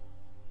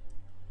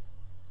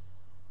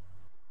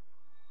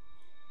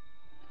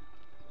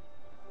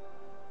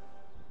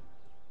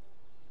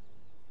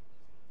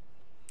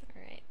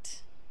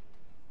 Alright.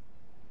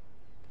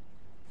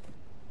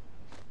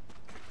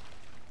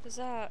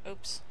 Huzzah!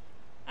 Oops.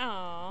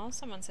 Oh,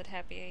 someone said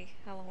happy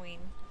Halloween.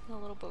 a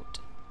little boat.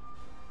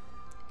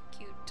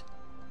 Cute.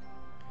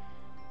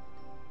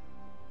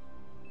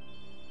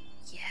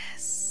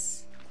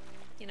 Yes!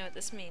 You know what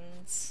this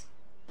means?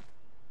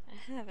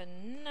 I have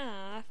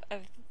enough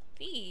of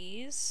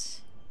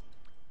these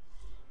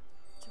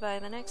to buy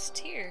the next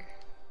tier.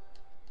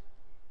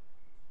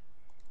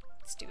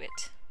 Let's do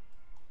it.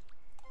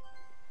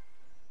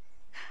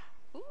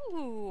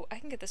 Ooh, I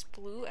can get this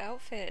blue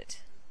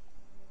outfit.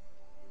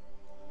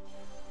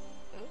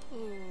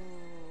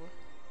 Ooh.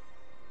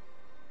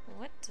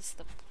 What does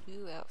the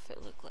blue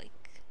outfit look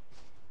like?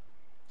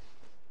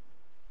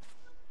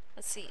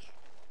 Let's see.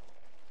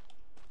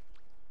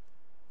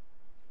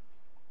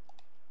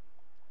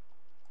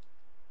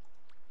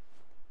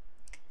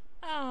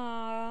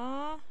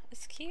 Aww,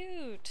 it's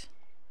cute.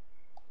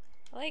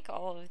 I like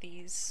all of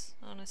these,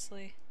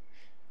 honestly.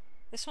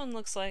 This one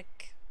looks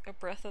like a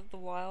Breath of the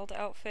Wild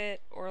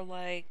outfit, or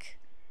like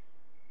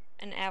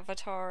an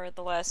Avatar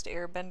The Last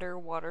Airbender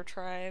Water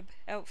Tribe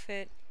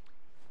outfit.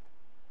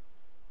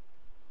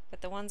 But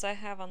the ones I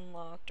have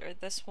unlocked are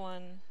this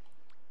one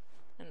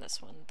and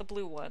this one, the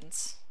blue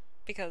ones.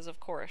 Because of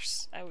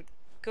course, I would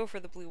go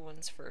for the blue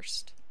ones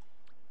first.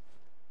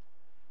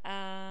 But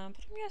I'm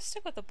gonna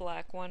stick with the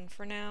black one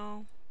for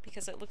now,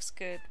 because it looks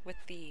good with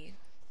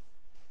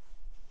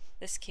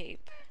this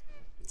cape.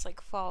 It's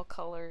like fall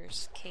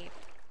colors cape.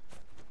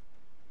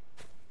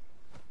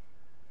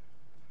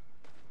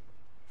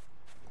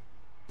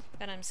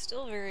 But I'm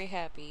still very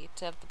happy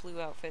to have the blue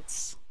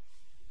outfits.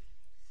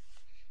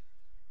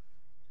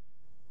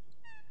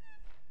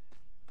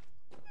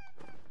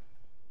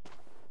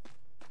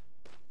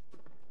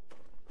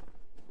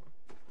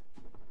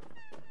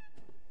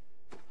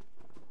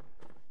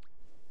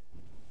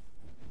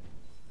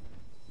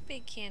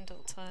 Big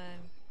candle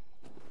time.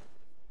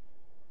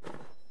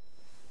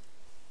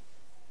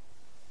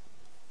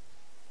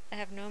 I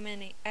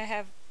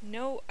have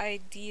no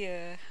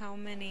idea how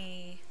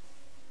many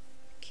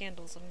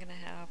candles I'm gonna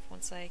have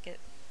once I get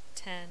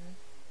 10.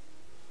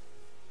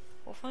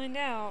 We'll find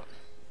out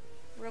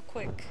real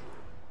quick.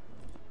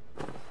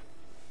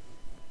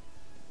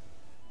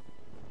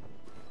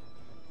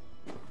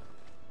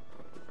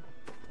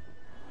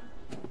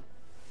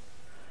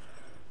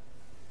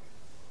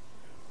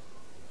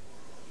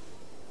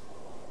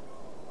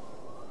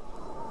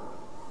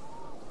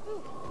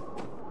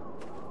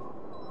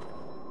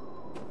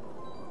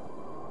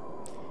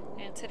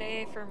 And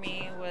today for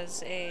me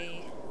was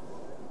a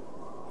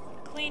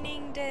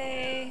cleaning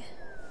day.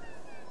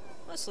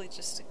 Mostly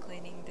just a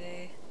cleaning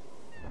day.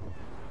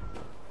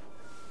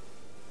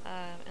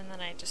 And then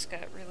I just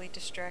got really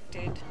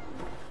distracted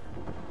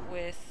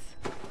with,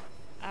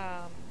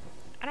 I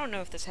don't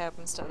know if this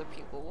happens to other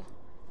people,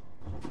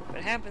 but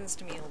it happens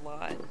to me a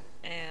lot,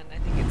 and I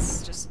think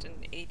it's just an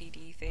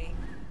ADD thing.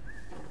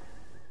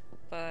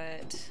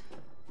 But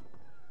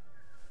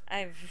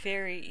I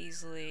very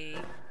easily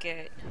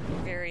get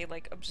very,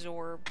 like,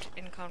 absorbed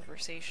in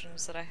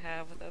conversations that I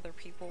have with other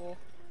people.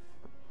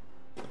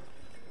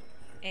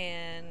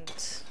 And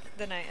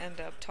then I end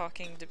up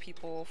talking to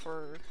people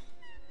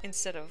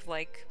instead of,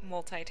 like,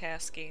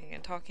 multitasking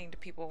and talking to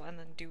people and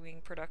then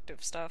doing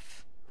productive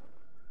stuff.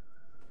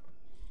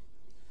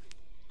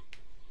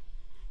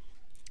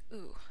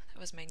 Ooh, that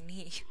was my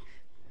knee.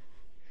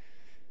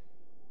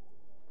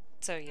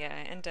 So yeah,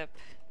 I end up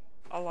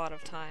a lot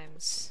of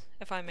times,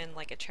 if I'm in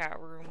like a chat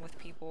room with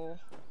people,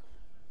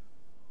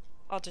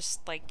 I'll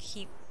just like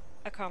keep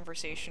a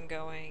conversation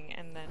going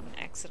and then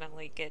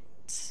accidentally get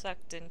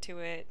sucked into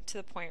it to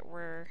the point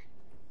where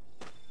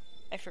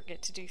I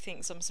forget to do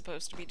things I'm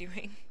supposed to be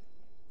doing.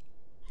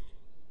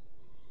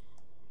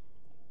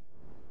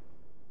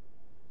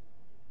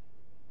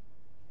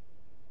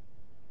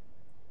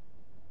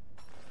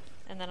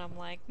 And then I'm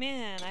like,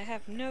 man, I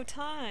have no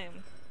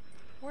time.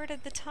 Where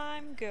did the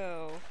time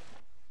go?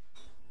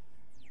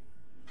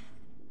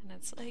 And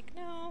it's like,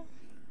 no,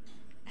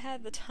 I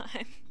had the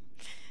time.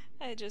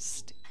 I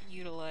just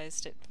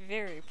utilized it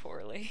very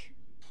poorly.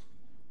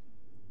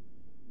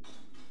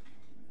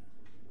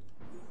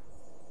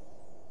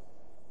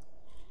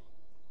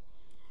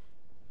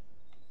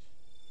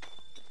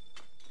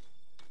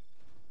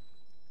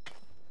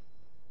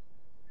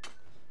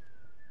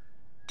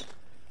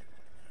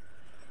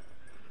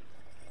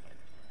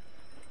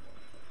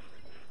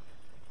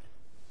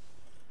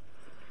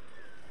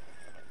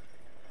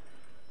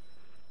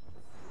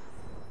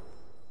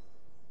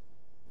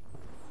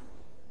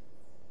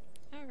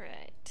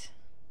 Alright.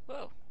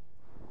 Whoa.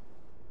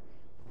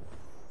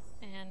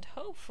 And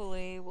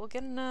hopefully we'll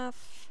get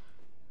enough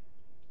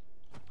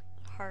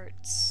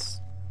hearts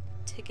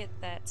to get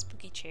that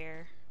spooky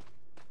chair.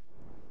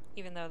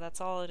 Even though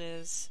that's all it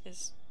is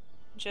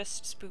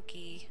just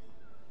spooky.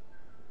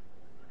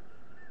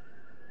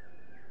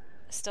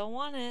 I still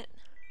want it.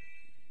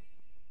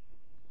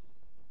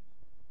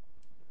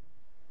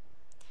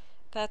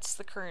 That's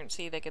the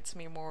currency that gets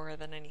me more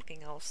than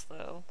anything else,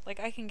 though. Like,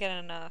 I can get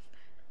enough.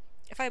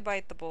 If I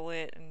bite the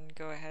bullet and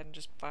go ahead and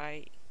just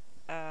buy,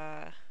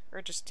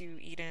 or just do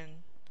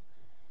Eden,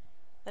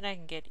 then I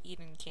can get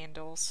Eden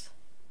candles.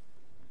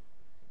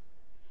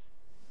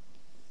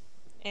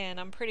 And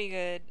I'm pretty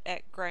good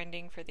at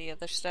grinding for the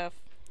other stuff.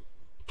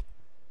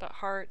 But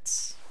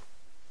hearts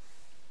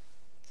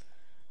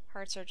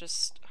are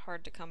just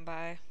hard to come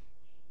by.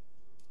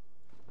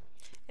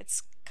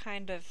 It's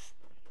kind of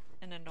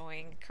an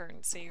annoying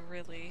currency,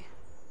 really.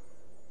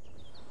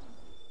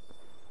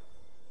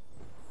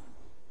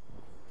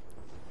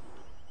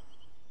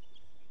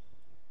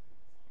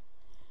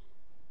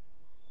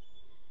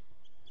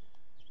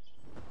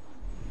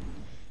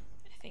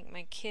 I think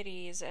my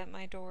kitty is at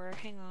my door.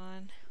 Hang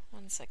on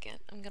 1 second.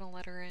 I'm gonna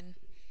let her in.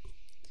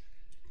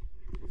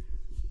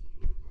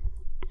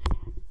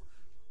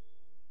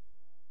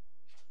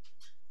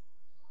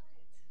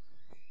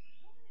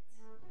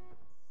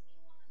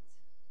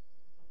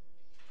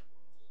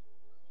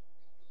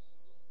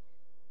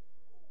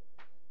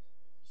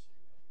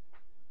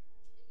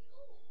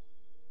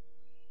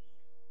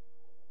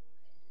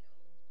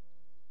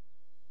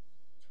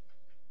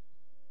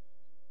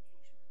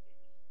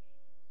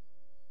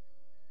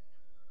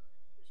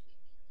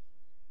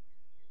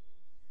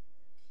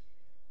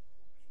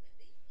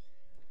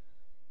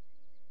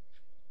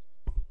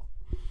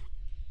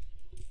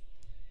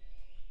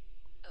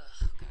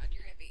 Oh god,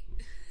 you're heavy.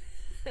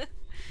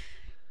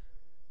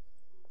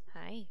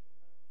 Hi.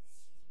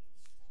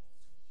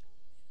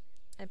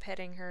 I'm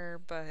petting her,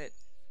 but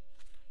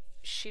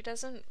she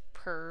doesn't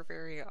purr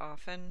very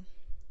often.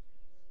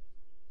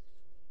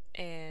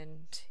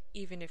 And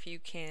even if you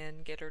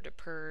can get her to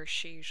purr,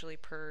 she usually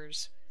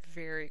purrs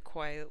very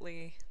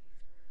quietly.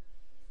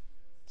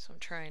 So I'm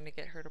trying to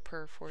get her to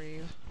purr for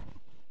you.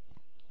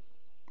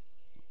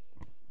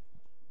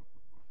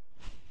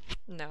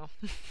 No.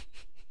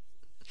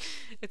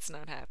 It's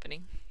not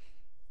happening.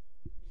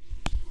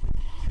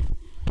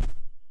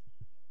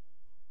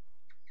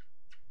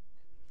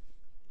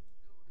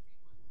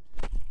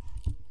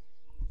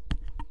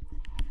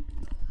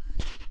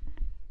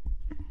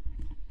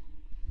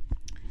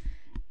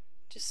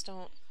 Just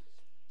don't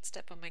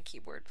step on my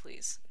keyboard,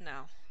 please.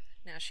 No.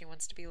 Now she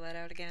wants to be let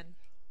out again.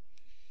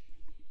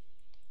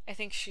 I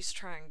think she's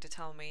trying to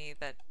tell me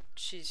that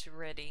she's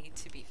ready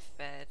to be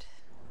fed.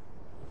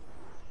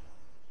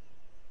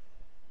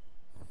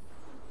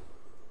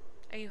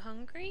 Are you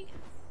hungry?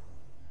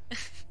 I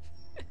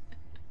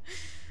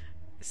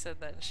said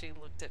that and she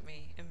looked at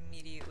me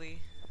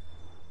immediately.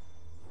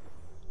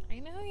 I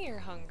know you're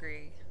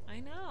hungry.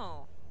 I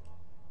know.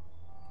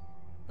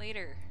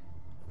 Later.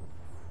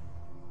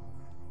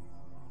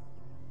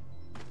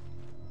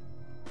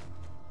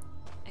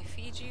 I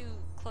feed you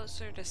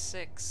closer to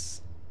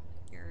 6.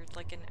 You're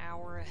like an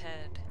hour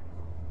ahead.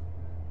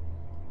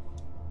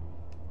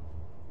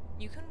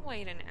 You can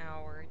wait an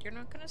hour. You're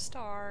not gonna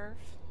starve.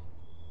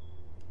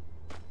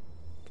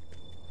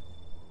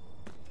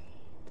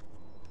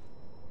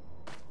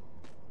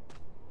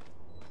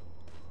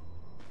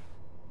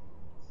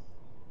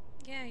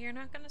 Yeah, you're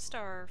not gonna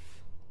starve.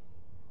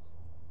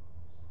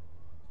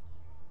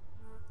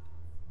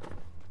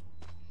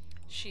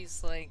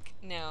 She's like,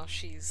 now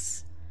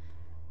she's,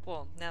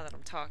 well, now that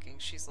I'm talking,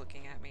 she's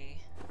looking at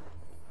me.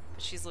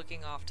 But she's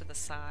looking off to the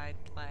side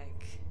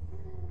like,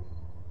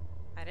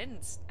 I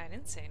didn't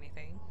say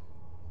anything.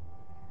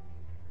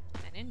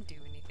 I didn't do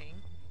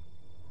anything.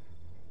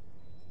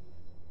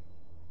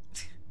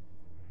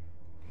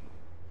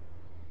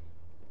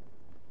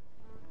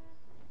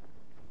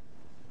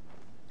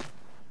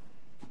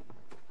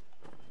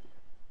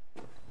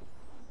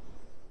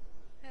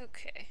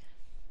 Okay.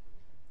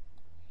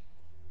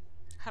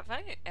 Have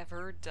I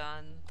ever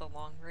done the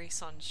long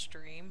race on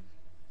stream?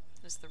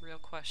 Is the real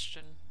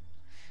question.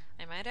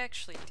 I might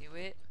actually do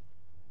it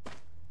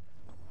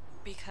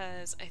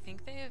because I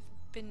think they have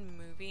been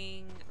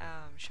moving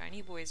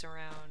shiny boys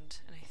around,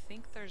 and I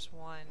think there's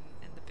one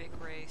in the big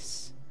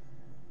race,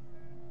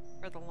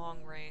 or the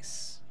long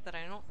race, that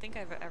I don't think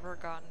I've ever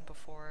gotten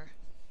before.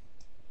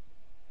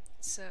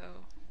 So,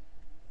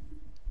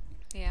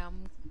 yeah,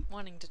 I'm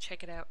wanting to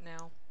check it out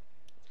now.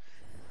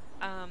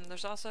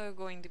 There's also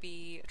going to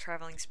be a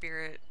traveling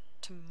spirit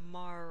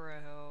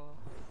tomorrow,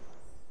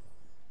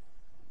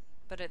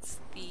 but it's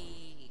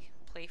the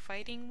play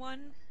fighting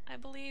one, I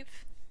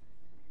believe.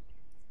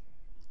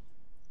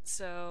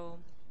 So,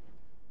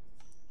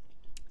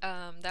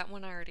 that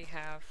one I already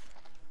have.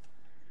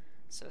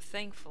 So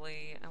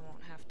thankfully, I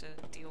won't have to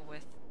deal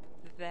with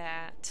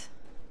that.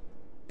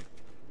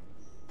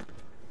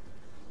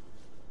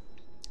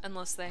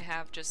 Unless they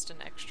have just an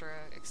extra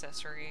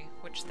accessory,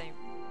 which they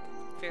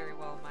very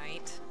well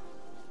might.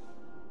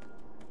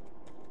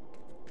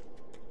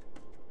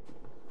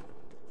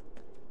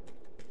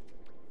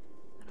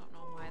 I don't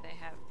know why they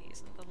have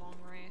these in the long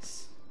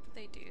race.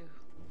 They do.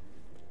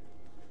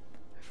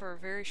 For a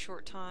very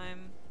short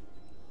time,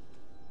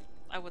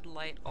 I would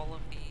light all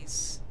of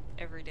these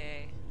every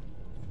day.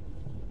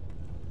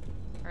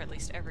 Or at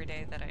least every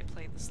day that I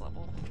play this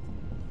level.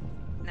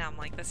 Now I'm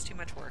like, that's too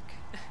much work.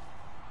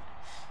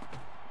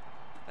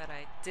 But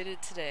I did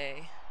it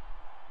today.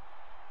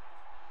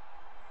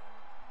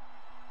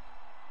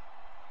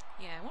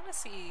 Yeah, I want to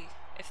see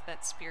if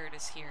that spirit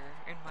is here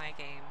in my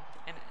game.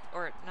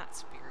 Or not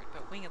spirit,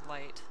 but winged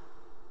light.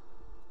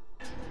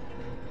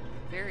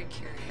 Very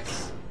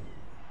curious.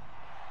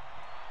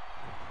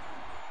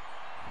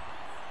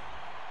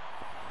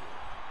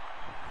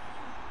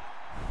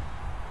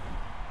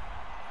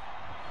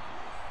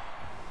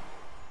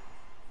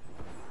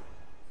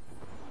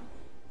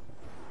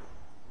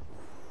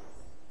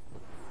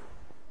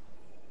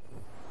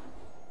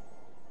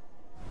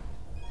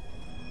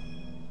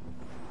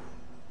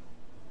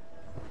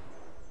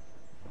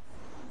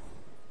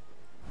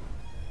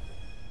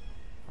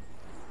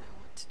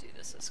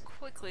 As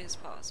quickly as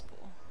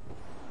possible.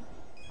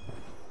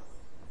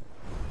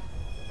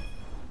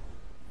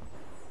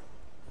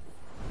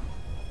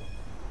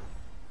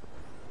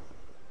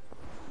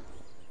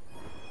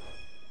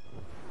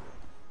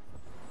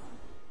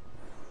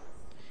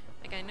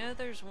 Like, I know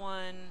there's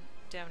one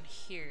down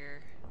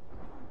here,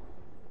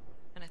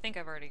 and I think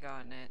I've already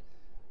gotten it.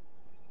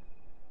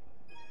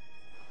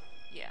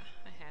 Yeah,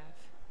 I have.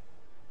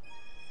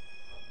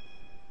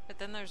 But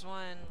then there's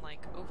one,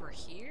 like, over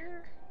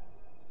here?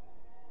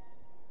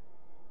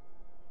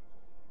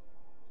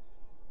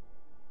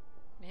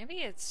 Maybe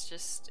it's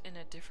just in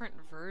a different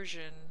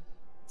version.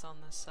 It's on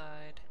this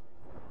side.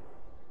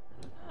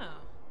 I don't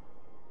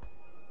know.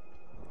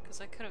 Because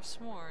I could have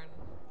sworn.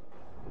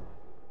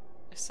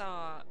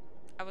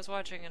 I was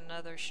watching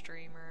another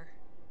streamer.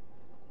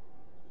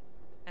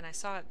 And I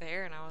saw it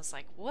there and I was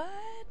like,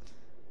 what?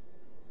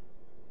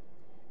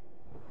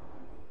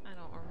 I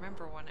don't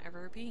remember one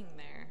ever being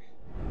there.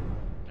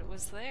 But it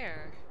was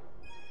there.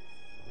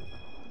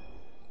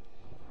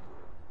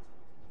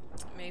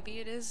 Maybe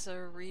it is a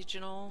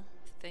regional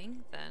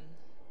thing then.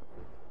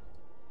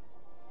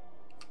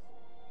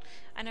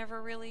 I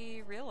never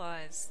really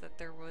realized that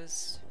there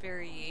was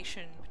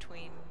variation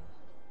between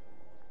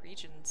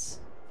regions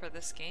for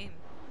this game.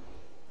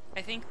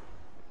 I think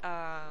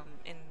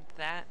in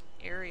that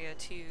area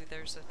too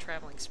there's a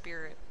traveling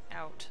spirit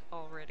out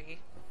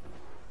already.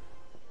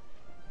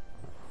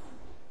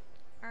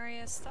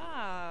 Arya,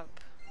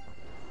 stop!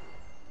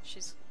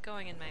 She's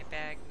going in my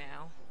bag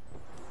now.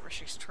 Or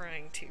she's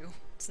trying to.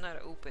 It's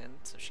not open,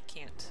 so she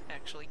can't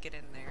actually get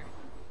in there.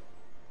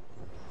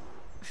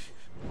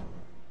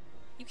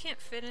 You can't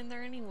fit in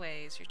there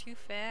anyways. You're too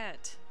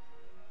fat.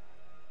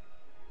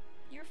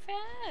 You're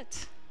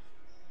fat!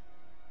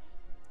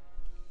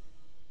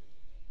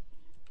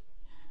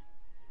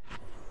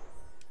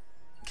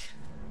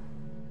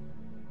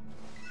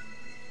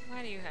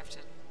 Why do you have to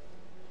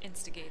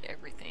instigate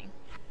everything?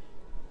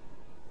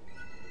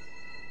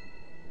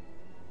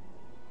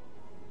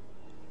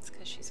 It's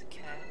because she's a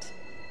cat.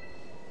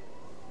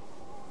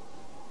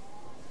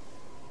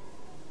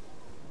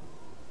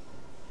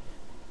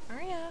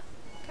 Arya,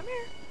 come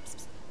here. Psst,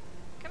 psst.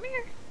 Come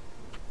here.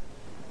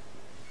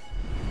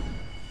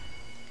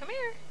 Come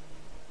here.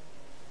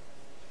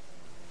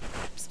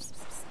 Psst, psst,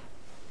 psst.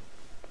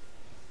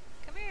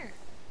 Come here.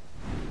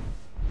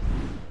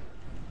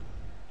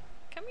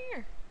 Come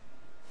here.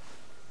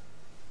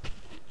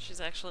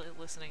 She's actually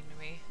listening to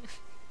me.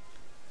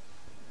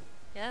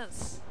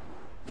 Yes.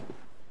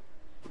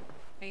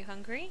 Are you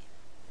hungry?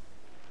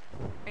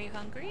 Are you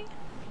hungry?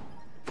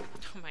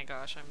 Oh my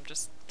gosh, I'm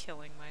just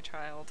killing my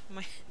child.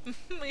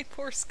 My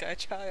poor sky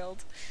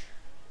child.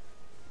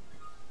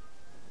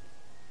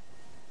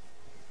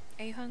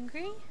 Are you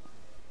hungry?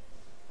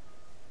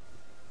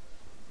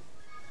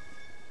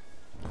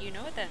 You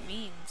know what that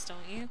means,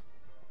 don't you?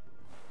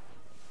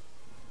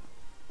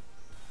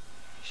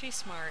 She's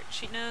smart.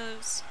 She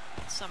knows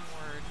some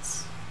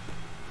words.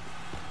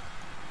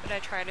 But I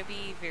try to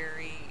be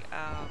very,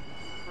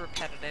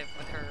 repetitive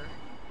with her.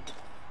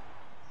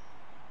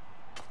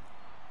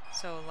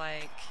 So,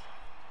 like,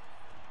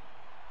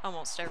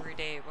 almost every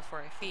day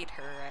before I feed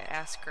her, I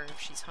ask her if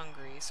she's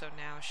hungry, so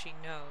now she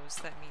knows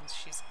that means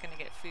she's gonna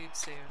get food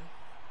soon.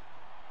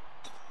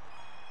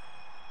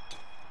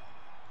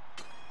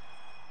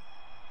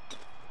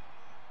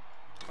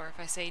 Or if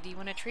I say, do you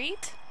want a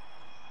treat?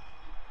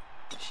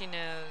 She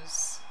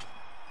knows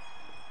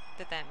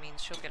that that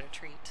means she'll get a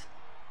treat.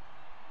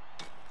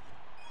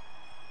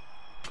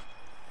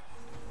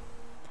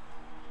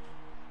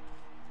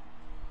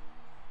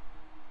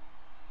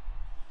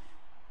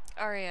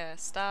 Arya,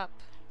 stop.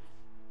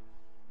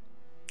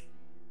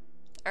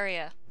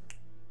 Arya.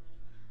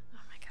 Oh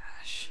my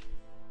gosh.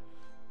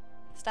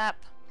 Stop.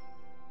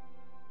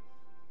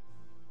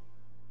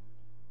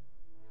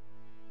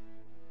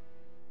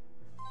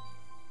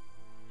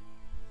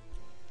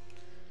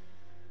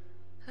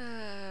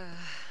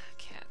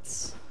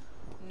 Cats.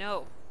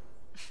 No.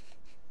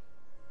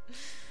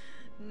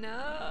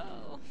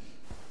 No.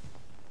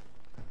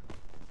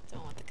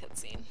 Don't want the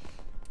cutscene.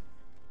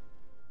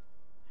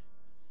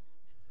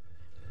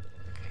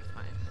 Okay,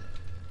 fine.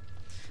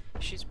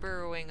 She's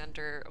burrowing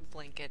under a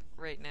blanket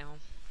right now.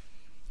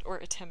 Or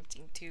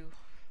attempting to.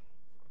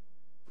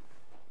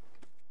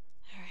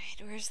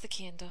 Alright, where's the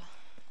candle?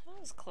 That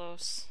was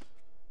close.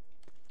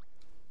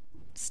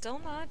 Still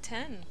not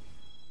 10.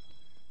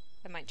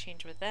 I might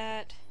change with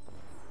that.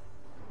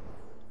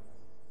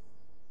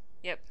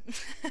 Yep.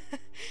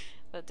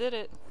 That did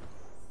it.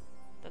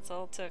 That's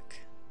all it took.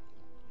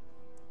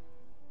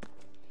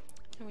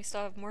 And we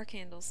still have more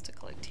candles to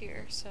collect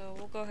here, so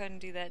we'll go ahead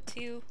and do that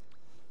too.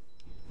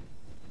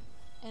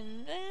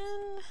 And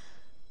then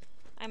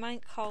I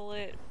might call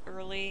it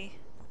early.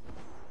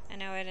 I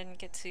know I didn't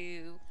get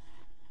to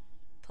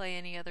play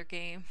any other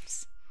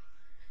games,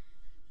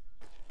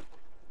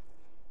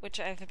 which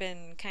I've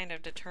been kind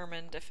of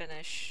determined to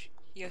finish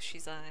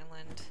Yoshi's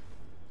Island.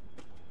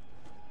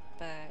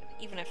 But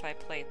even if I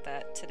played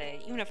that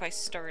today, even if I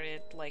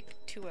started like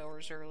 2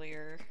 hours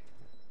earlier,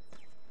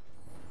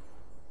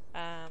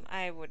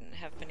 I wouldn't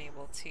have been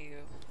able to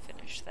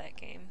finish that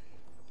game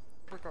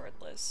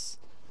regardless.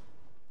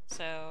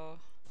 So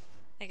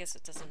I guess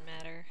it doesn't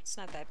matter. It's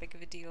not that big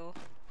of a deal.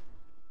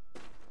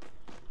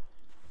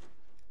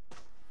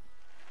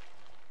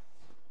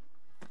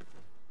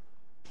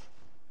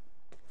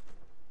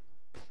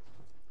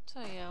 So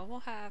yeah, we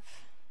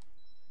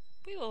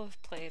will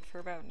have played for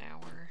about an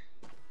hour.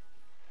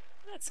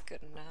 That's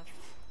good enough.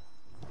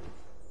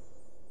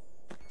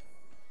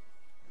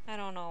 I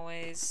don't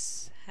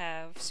always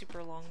have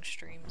super long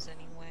streams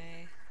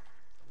anyway.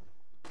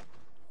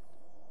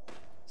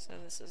 So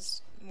this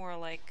is more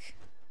like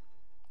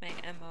my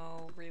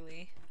MO,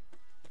 really.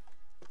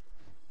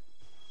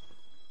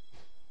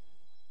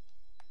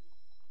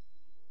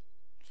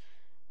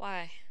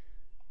 Why?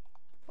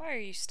 Why are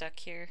you stuck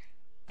here?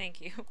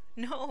 Thank you.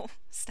 No!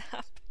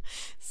 Stop!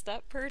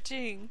 Stop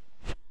perching!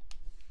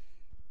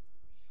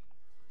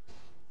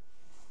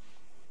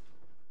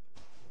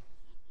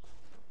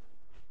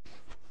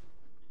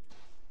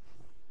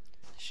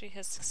 She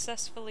has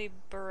successfully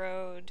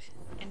burrowed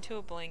into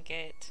a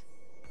blanket,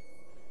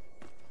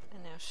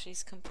 and now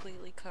she's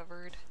completely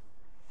covered.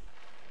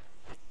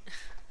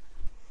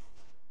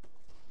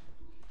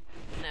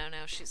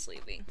 Now she's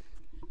leaving.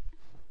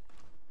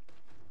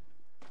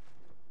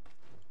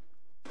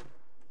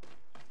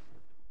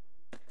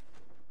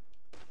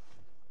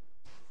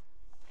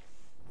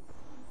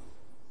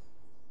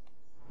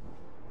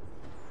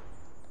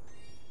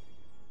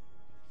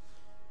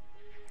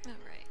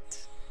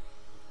 Alright.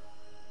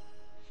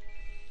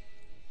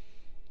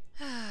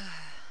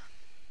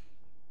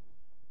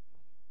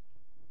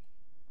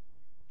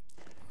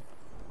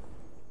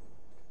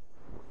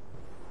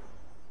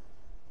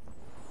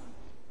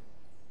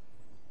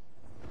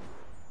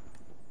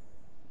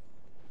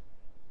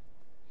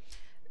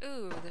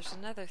 Ooh, there's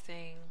another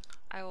thing.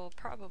 I will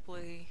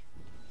probably...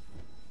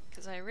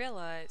 because I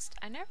realized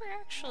I never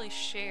actually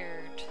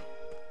shared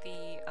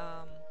the,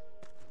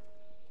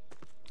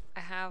 I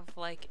have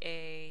like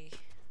a...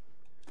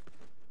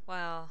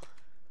 well,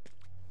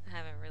 I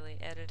haven't really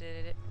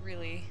edited it,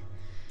 really,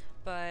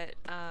 but,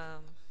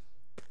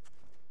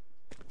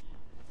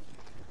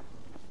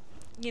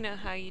 you know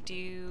how you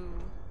do...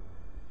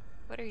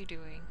 what are you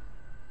doing?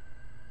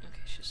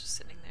 Okay, she's just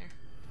sitting there.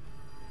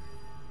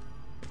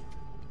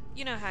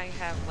 You know how you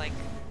have, like,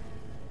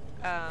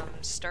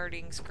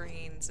 starting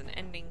screens and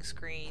ending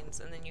screens,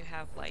 and then you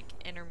have, like,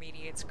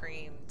 intermediate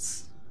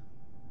screens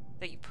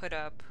that you put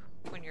up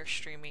when you're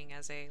streaming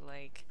as a,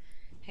 like,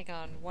 hang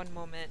on one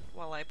moment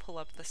while I pull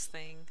up this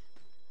thing.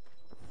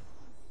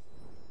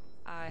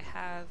 I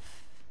have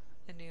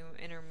a new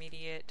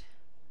intermediate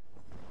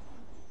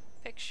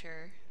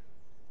picture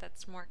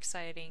that's more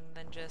exciting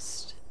than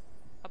just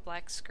a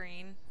black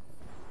screen.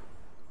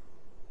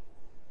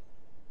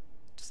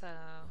 So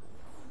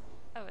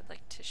I would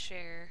like to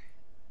share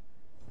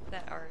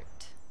that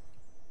art.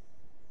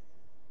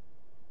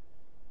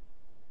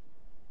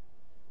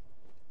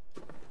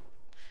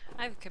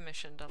 I've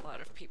commissioned a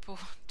lot of people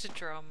to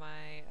draw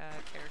my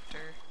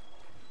character.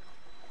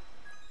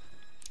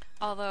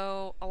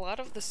 Although a lot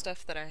of the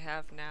stuff that I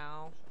have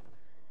now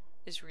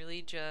is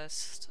really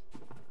just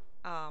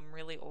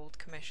really old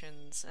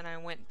commissions, and I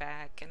went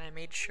back and I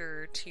made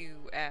sure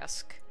to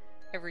ask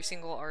every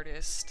single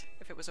artist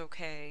if it was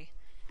okay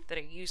that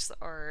I use the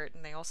art,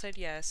 and they all said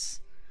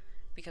yes,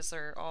 because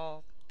they're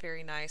all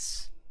very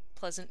nice,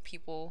 pleasant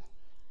people.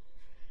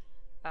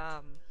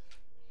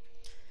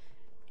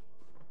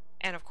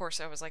 And of course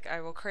I was like, I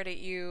will credit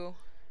you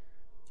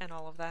and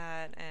all of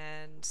that,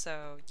 and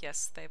so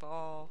yes, they've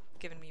all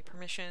given me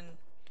permission,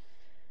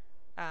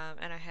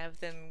 and I have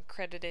them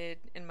credited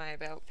in my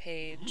about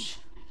page.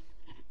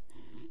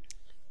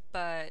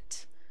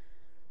 But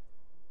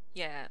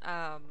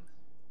yeah,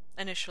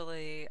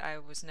 initially I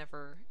was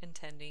never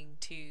intending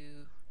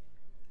to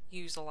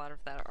use a lot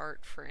of that art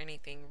for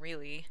anything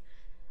really,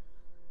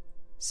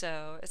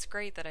 so it's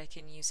great that I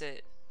can use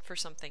it for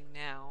something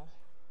now,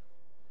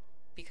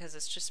 because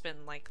it's just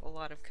been like a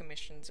lot of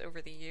commissions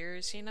over the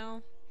years, you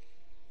know?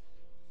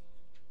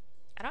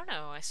 I don't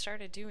know, I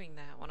started doing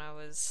that when I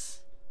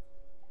was,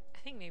 I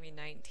think maybe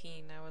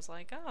 19. I was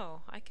like,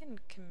 oh, I can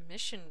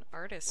commission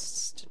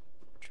artists to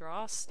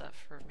draw stuff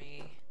for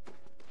me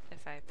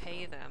if I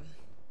pay them.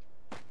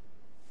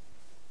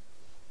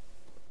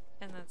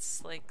 And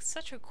that's like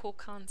such a cool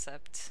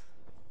concept.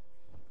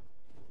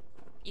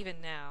 Even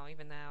now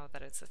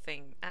that it's a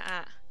thing.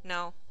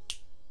 No.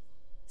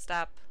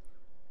 Stop.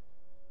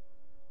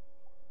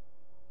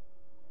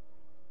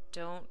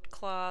 Don't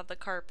claw the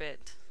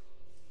carpet.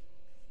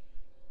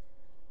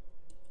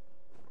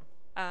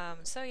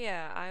 So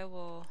yeah,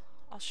 I'll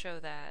show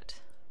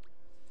that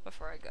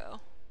before I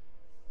go.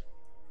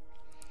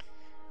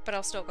 But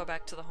I'll still go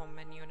back to the home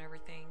menu and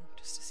everything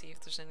just to see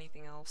if there's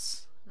anything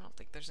else. I don't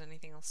think there's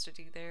anything else to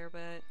do there,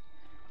 but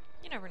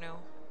you never know.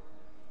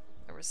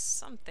 There was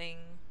something.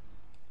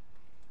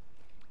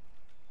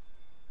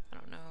 I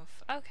don't know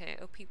if. Okay,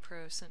 OP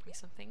Pro sent me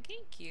something.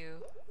 Thank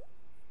you.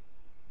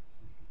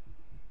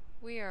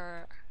 We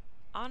are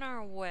on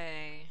our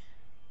way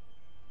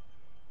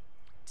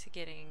to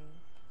getting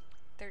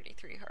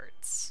 33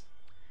 hearts.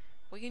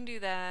 We can do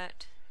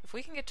that. If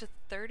we can get to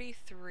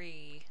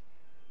 33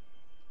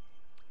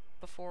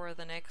 before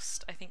the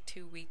next, I think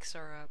 2 weeks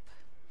are up,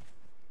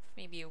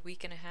 maybe a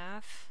week and a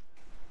half,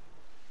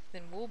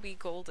 then we'll be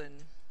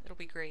golden. It'll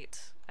be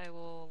great. I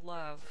will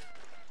love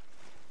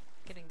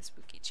getting the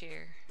spooky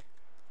chair.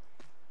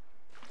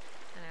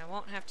 And I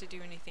won't have to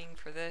do anything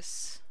for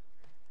this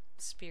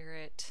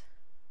spirit,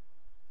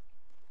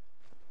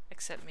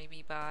 except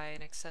maybe buy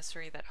an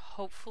accessory that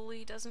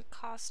hopefully doesn't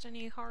cost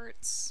any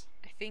hearts.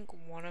 I think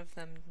one of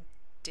them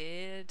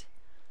did.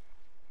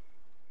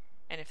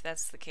 And if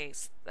that's the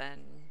case,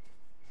 then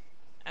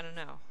I don't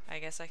know. I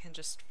guess I can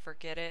just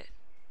forget it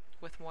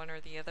with one or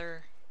the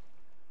other.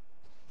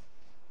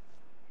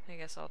 I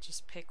guess I'll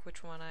just pick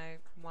which one I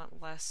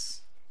want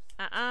less.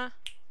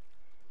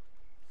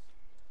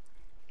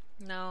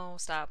 No,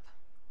 stop.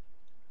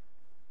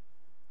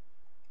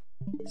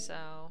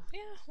 So,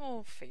 yeah,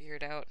 we'll figure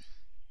it out.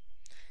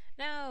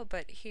 No,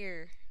 but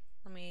here,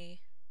 let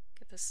me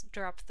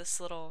drop this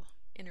little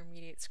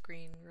intermediate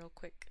screen real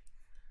quick.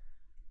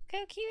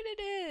 Look how cute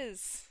it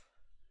is!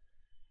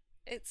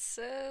 It's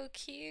so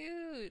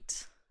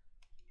cute!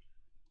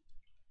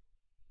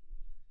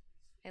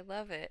 I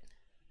love it.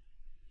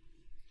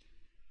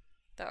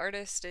 The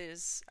artist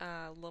is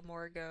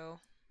Lamorgo.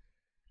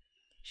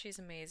 She's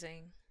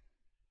amazing.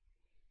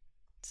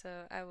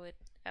 So I would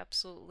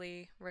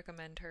absolutely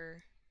recommend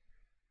her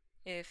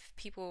if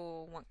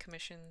people want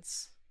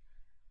commissions.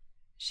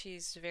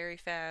 She's very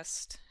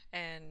fast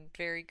and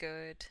very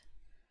good.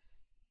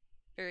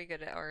 Very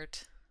good at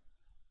art.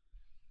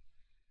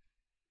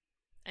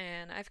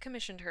 And I've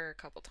commissioned her a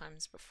couple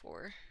times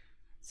before.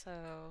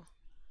 So,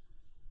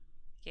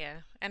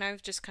 yeah. And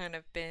I've just kind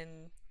of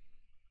been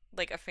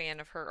like a fan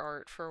of her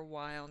art for a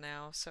while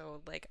now.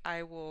 So, like,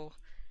 I will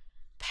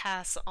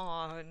pass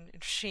on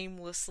and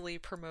shamelessly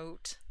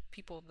promote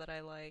people that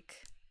I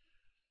like.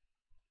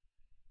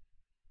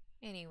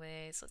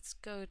 Anyways, let's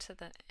go to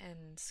the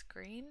end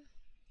screen.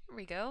 Here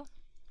we go.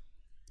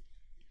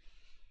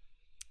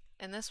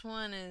 And this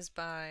one is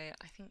by,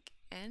 I think,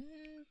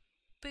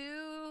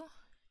 Nboo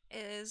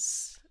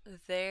is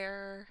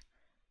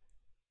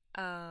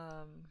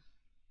um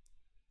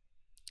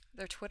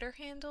their Twitter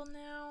handle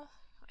now.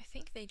 I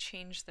think they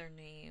changed their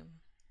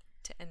name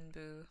to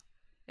Nboo.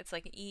 It's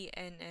like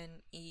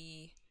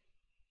ENNEBU.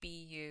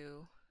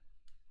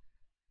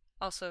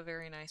 Also a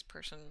very nice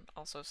person,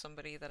 also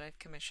somebody that I've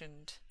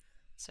commissioned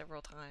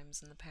several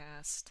times in the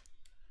past.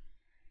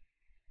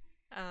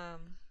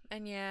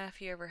 And yeah, if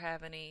you ever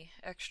have any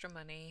extra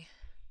money,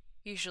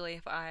 usually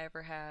if I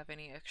ever have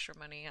any extra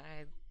money,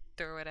 I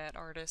throw it at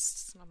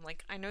artists. And I'm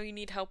like, I know you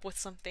need help with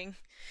something.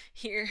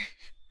 Here,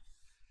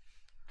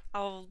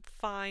 I'll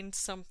find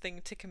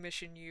something to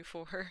commission you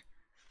for.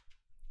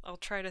 I'll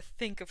try to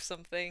think of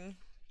something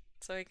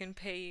so I can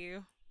pay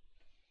you.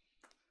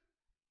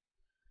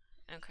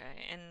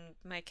 Okay, and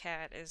my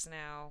cat is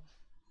now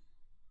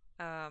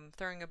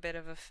throwing a bit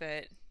of a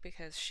fit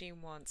because she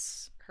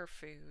wants her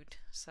food.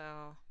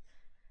 So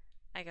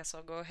I guess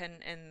I'll go ahead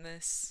and end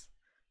this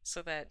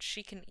so that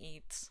she can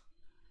eat.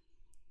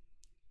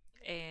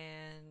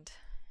 And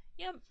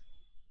yep,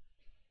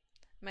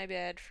 my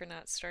bad for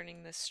not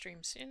starting this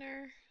stream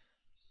sooner.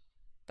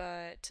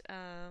 But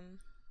I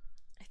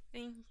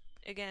think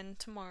again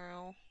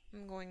tomorrow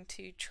I'm going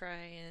to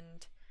try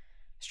and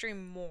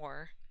stream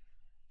more,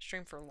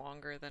 stream for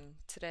longer than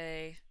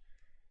today,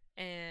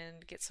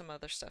 and get some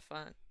other stuff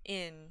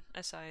in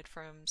aside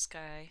from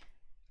Sky.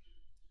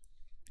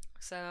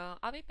 So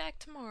I'll be back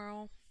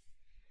tomorrow.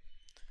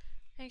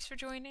 Thanks for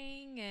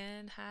joining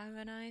and have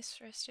a nice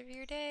rest of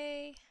your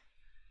day.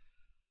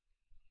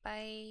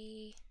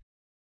 Bye.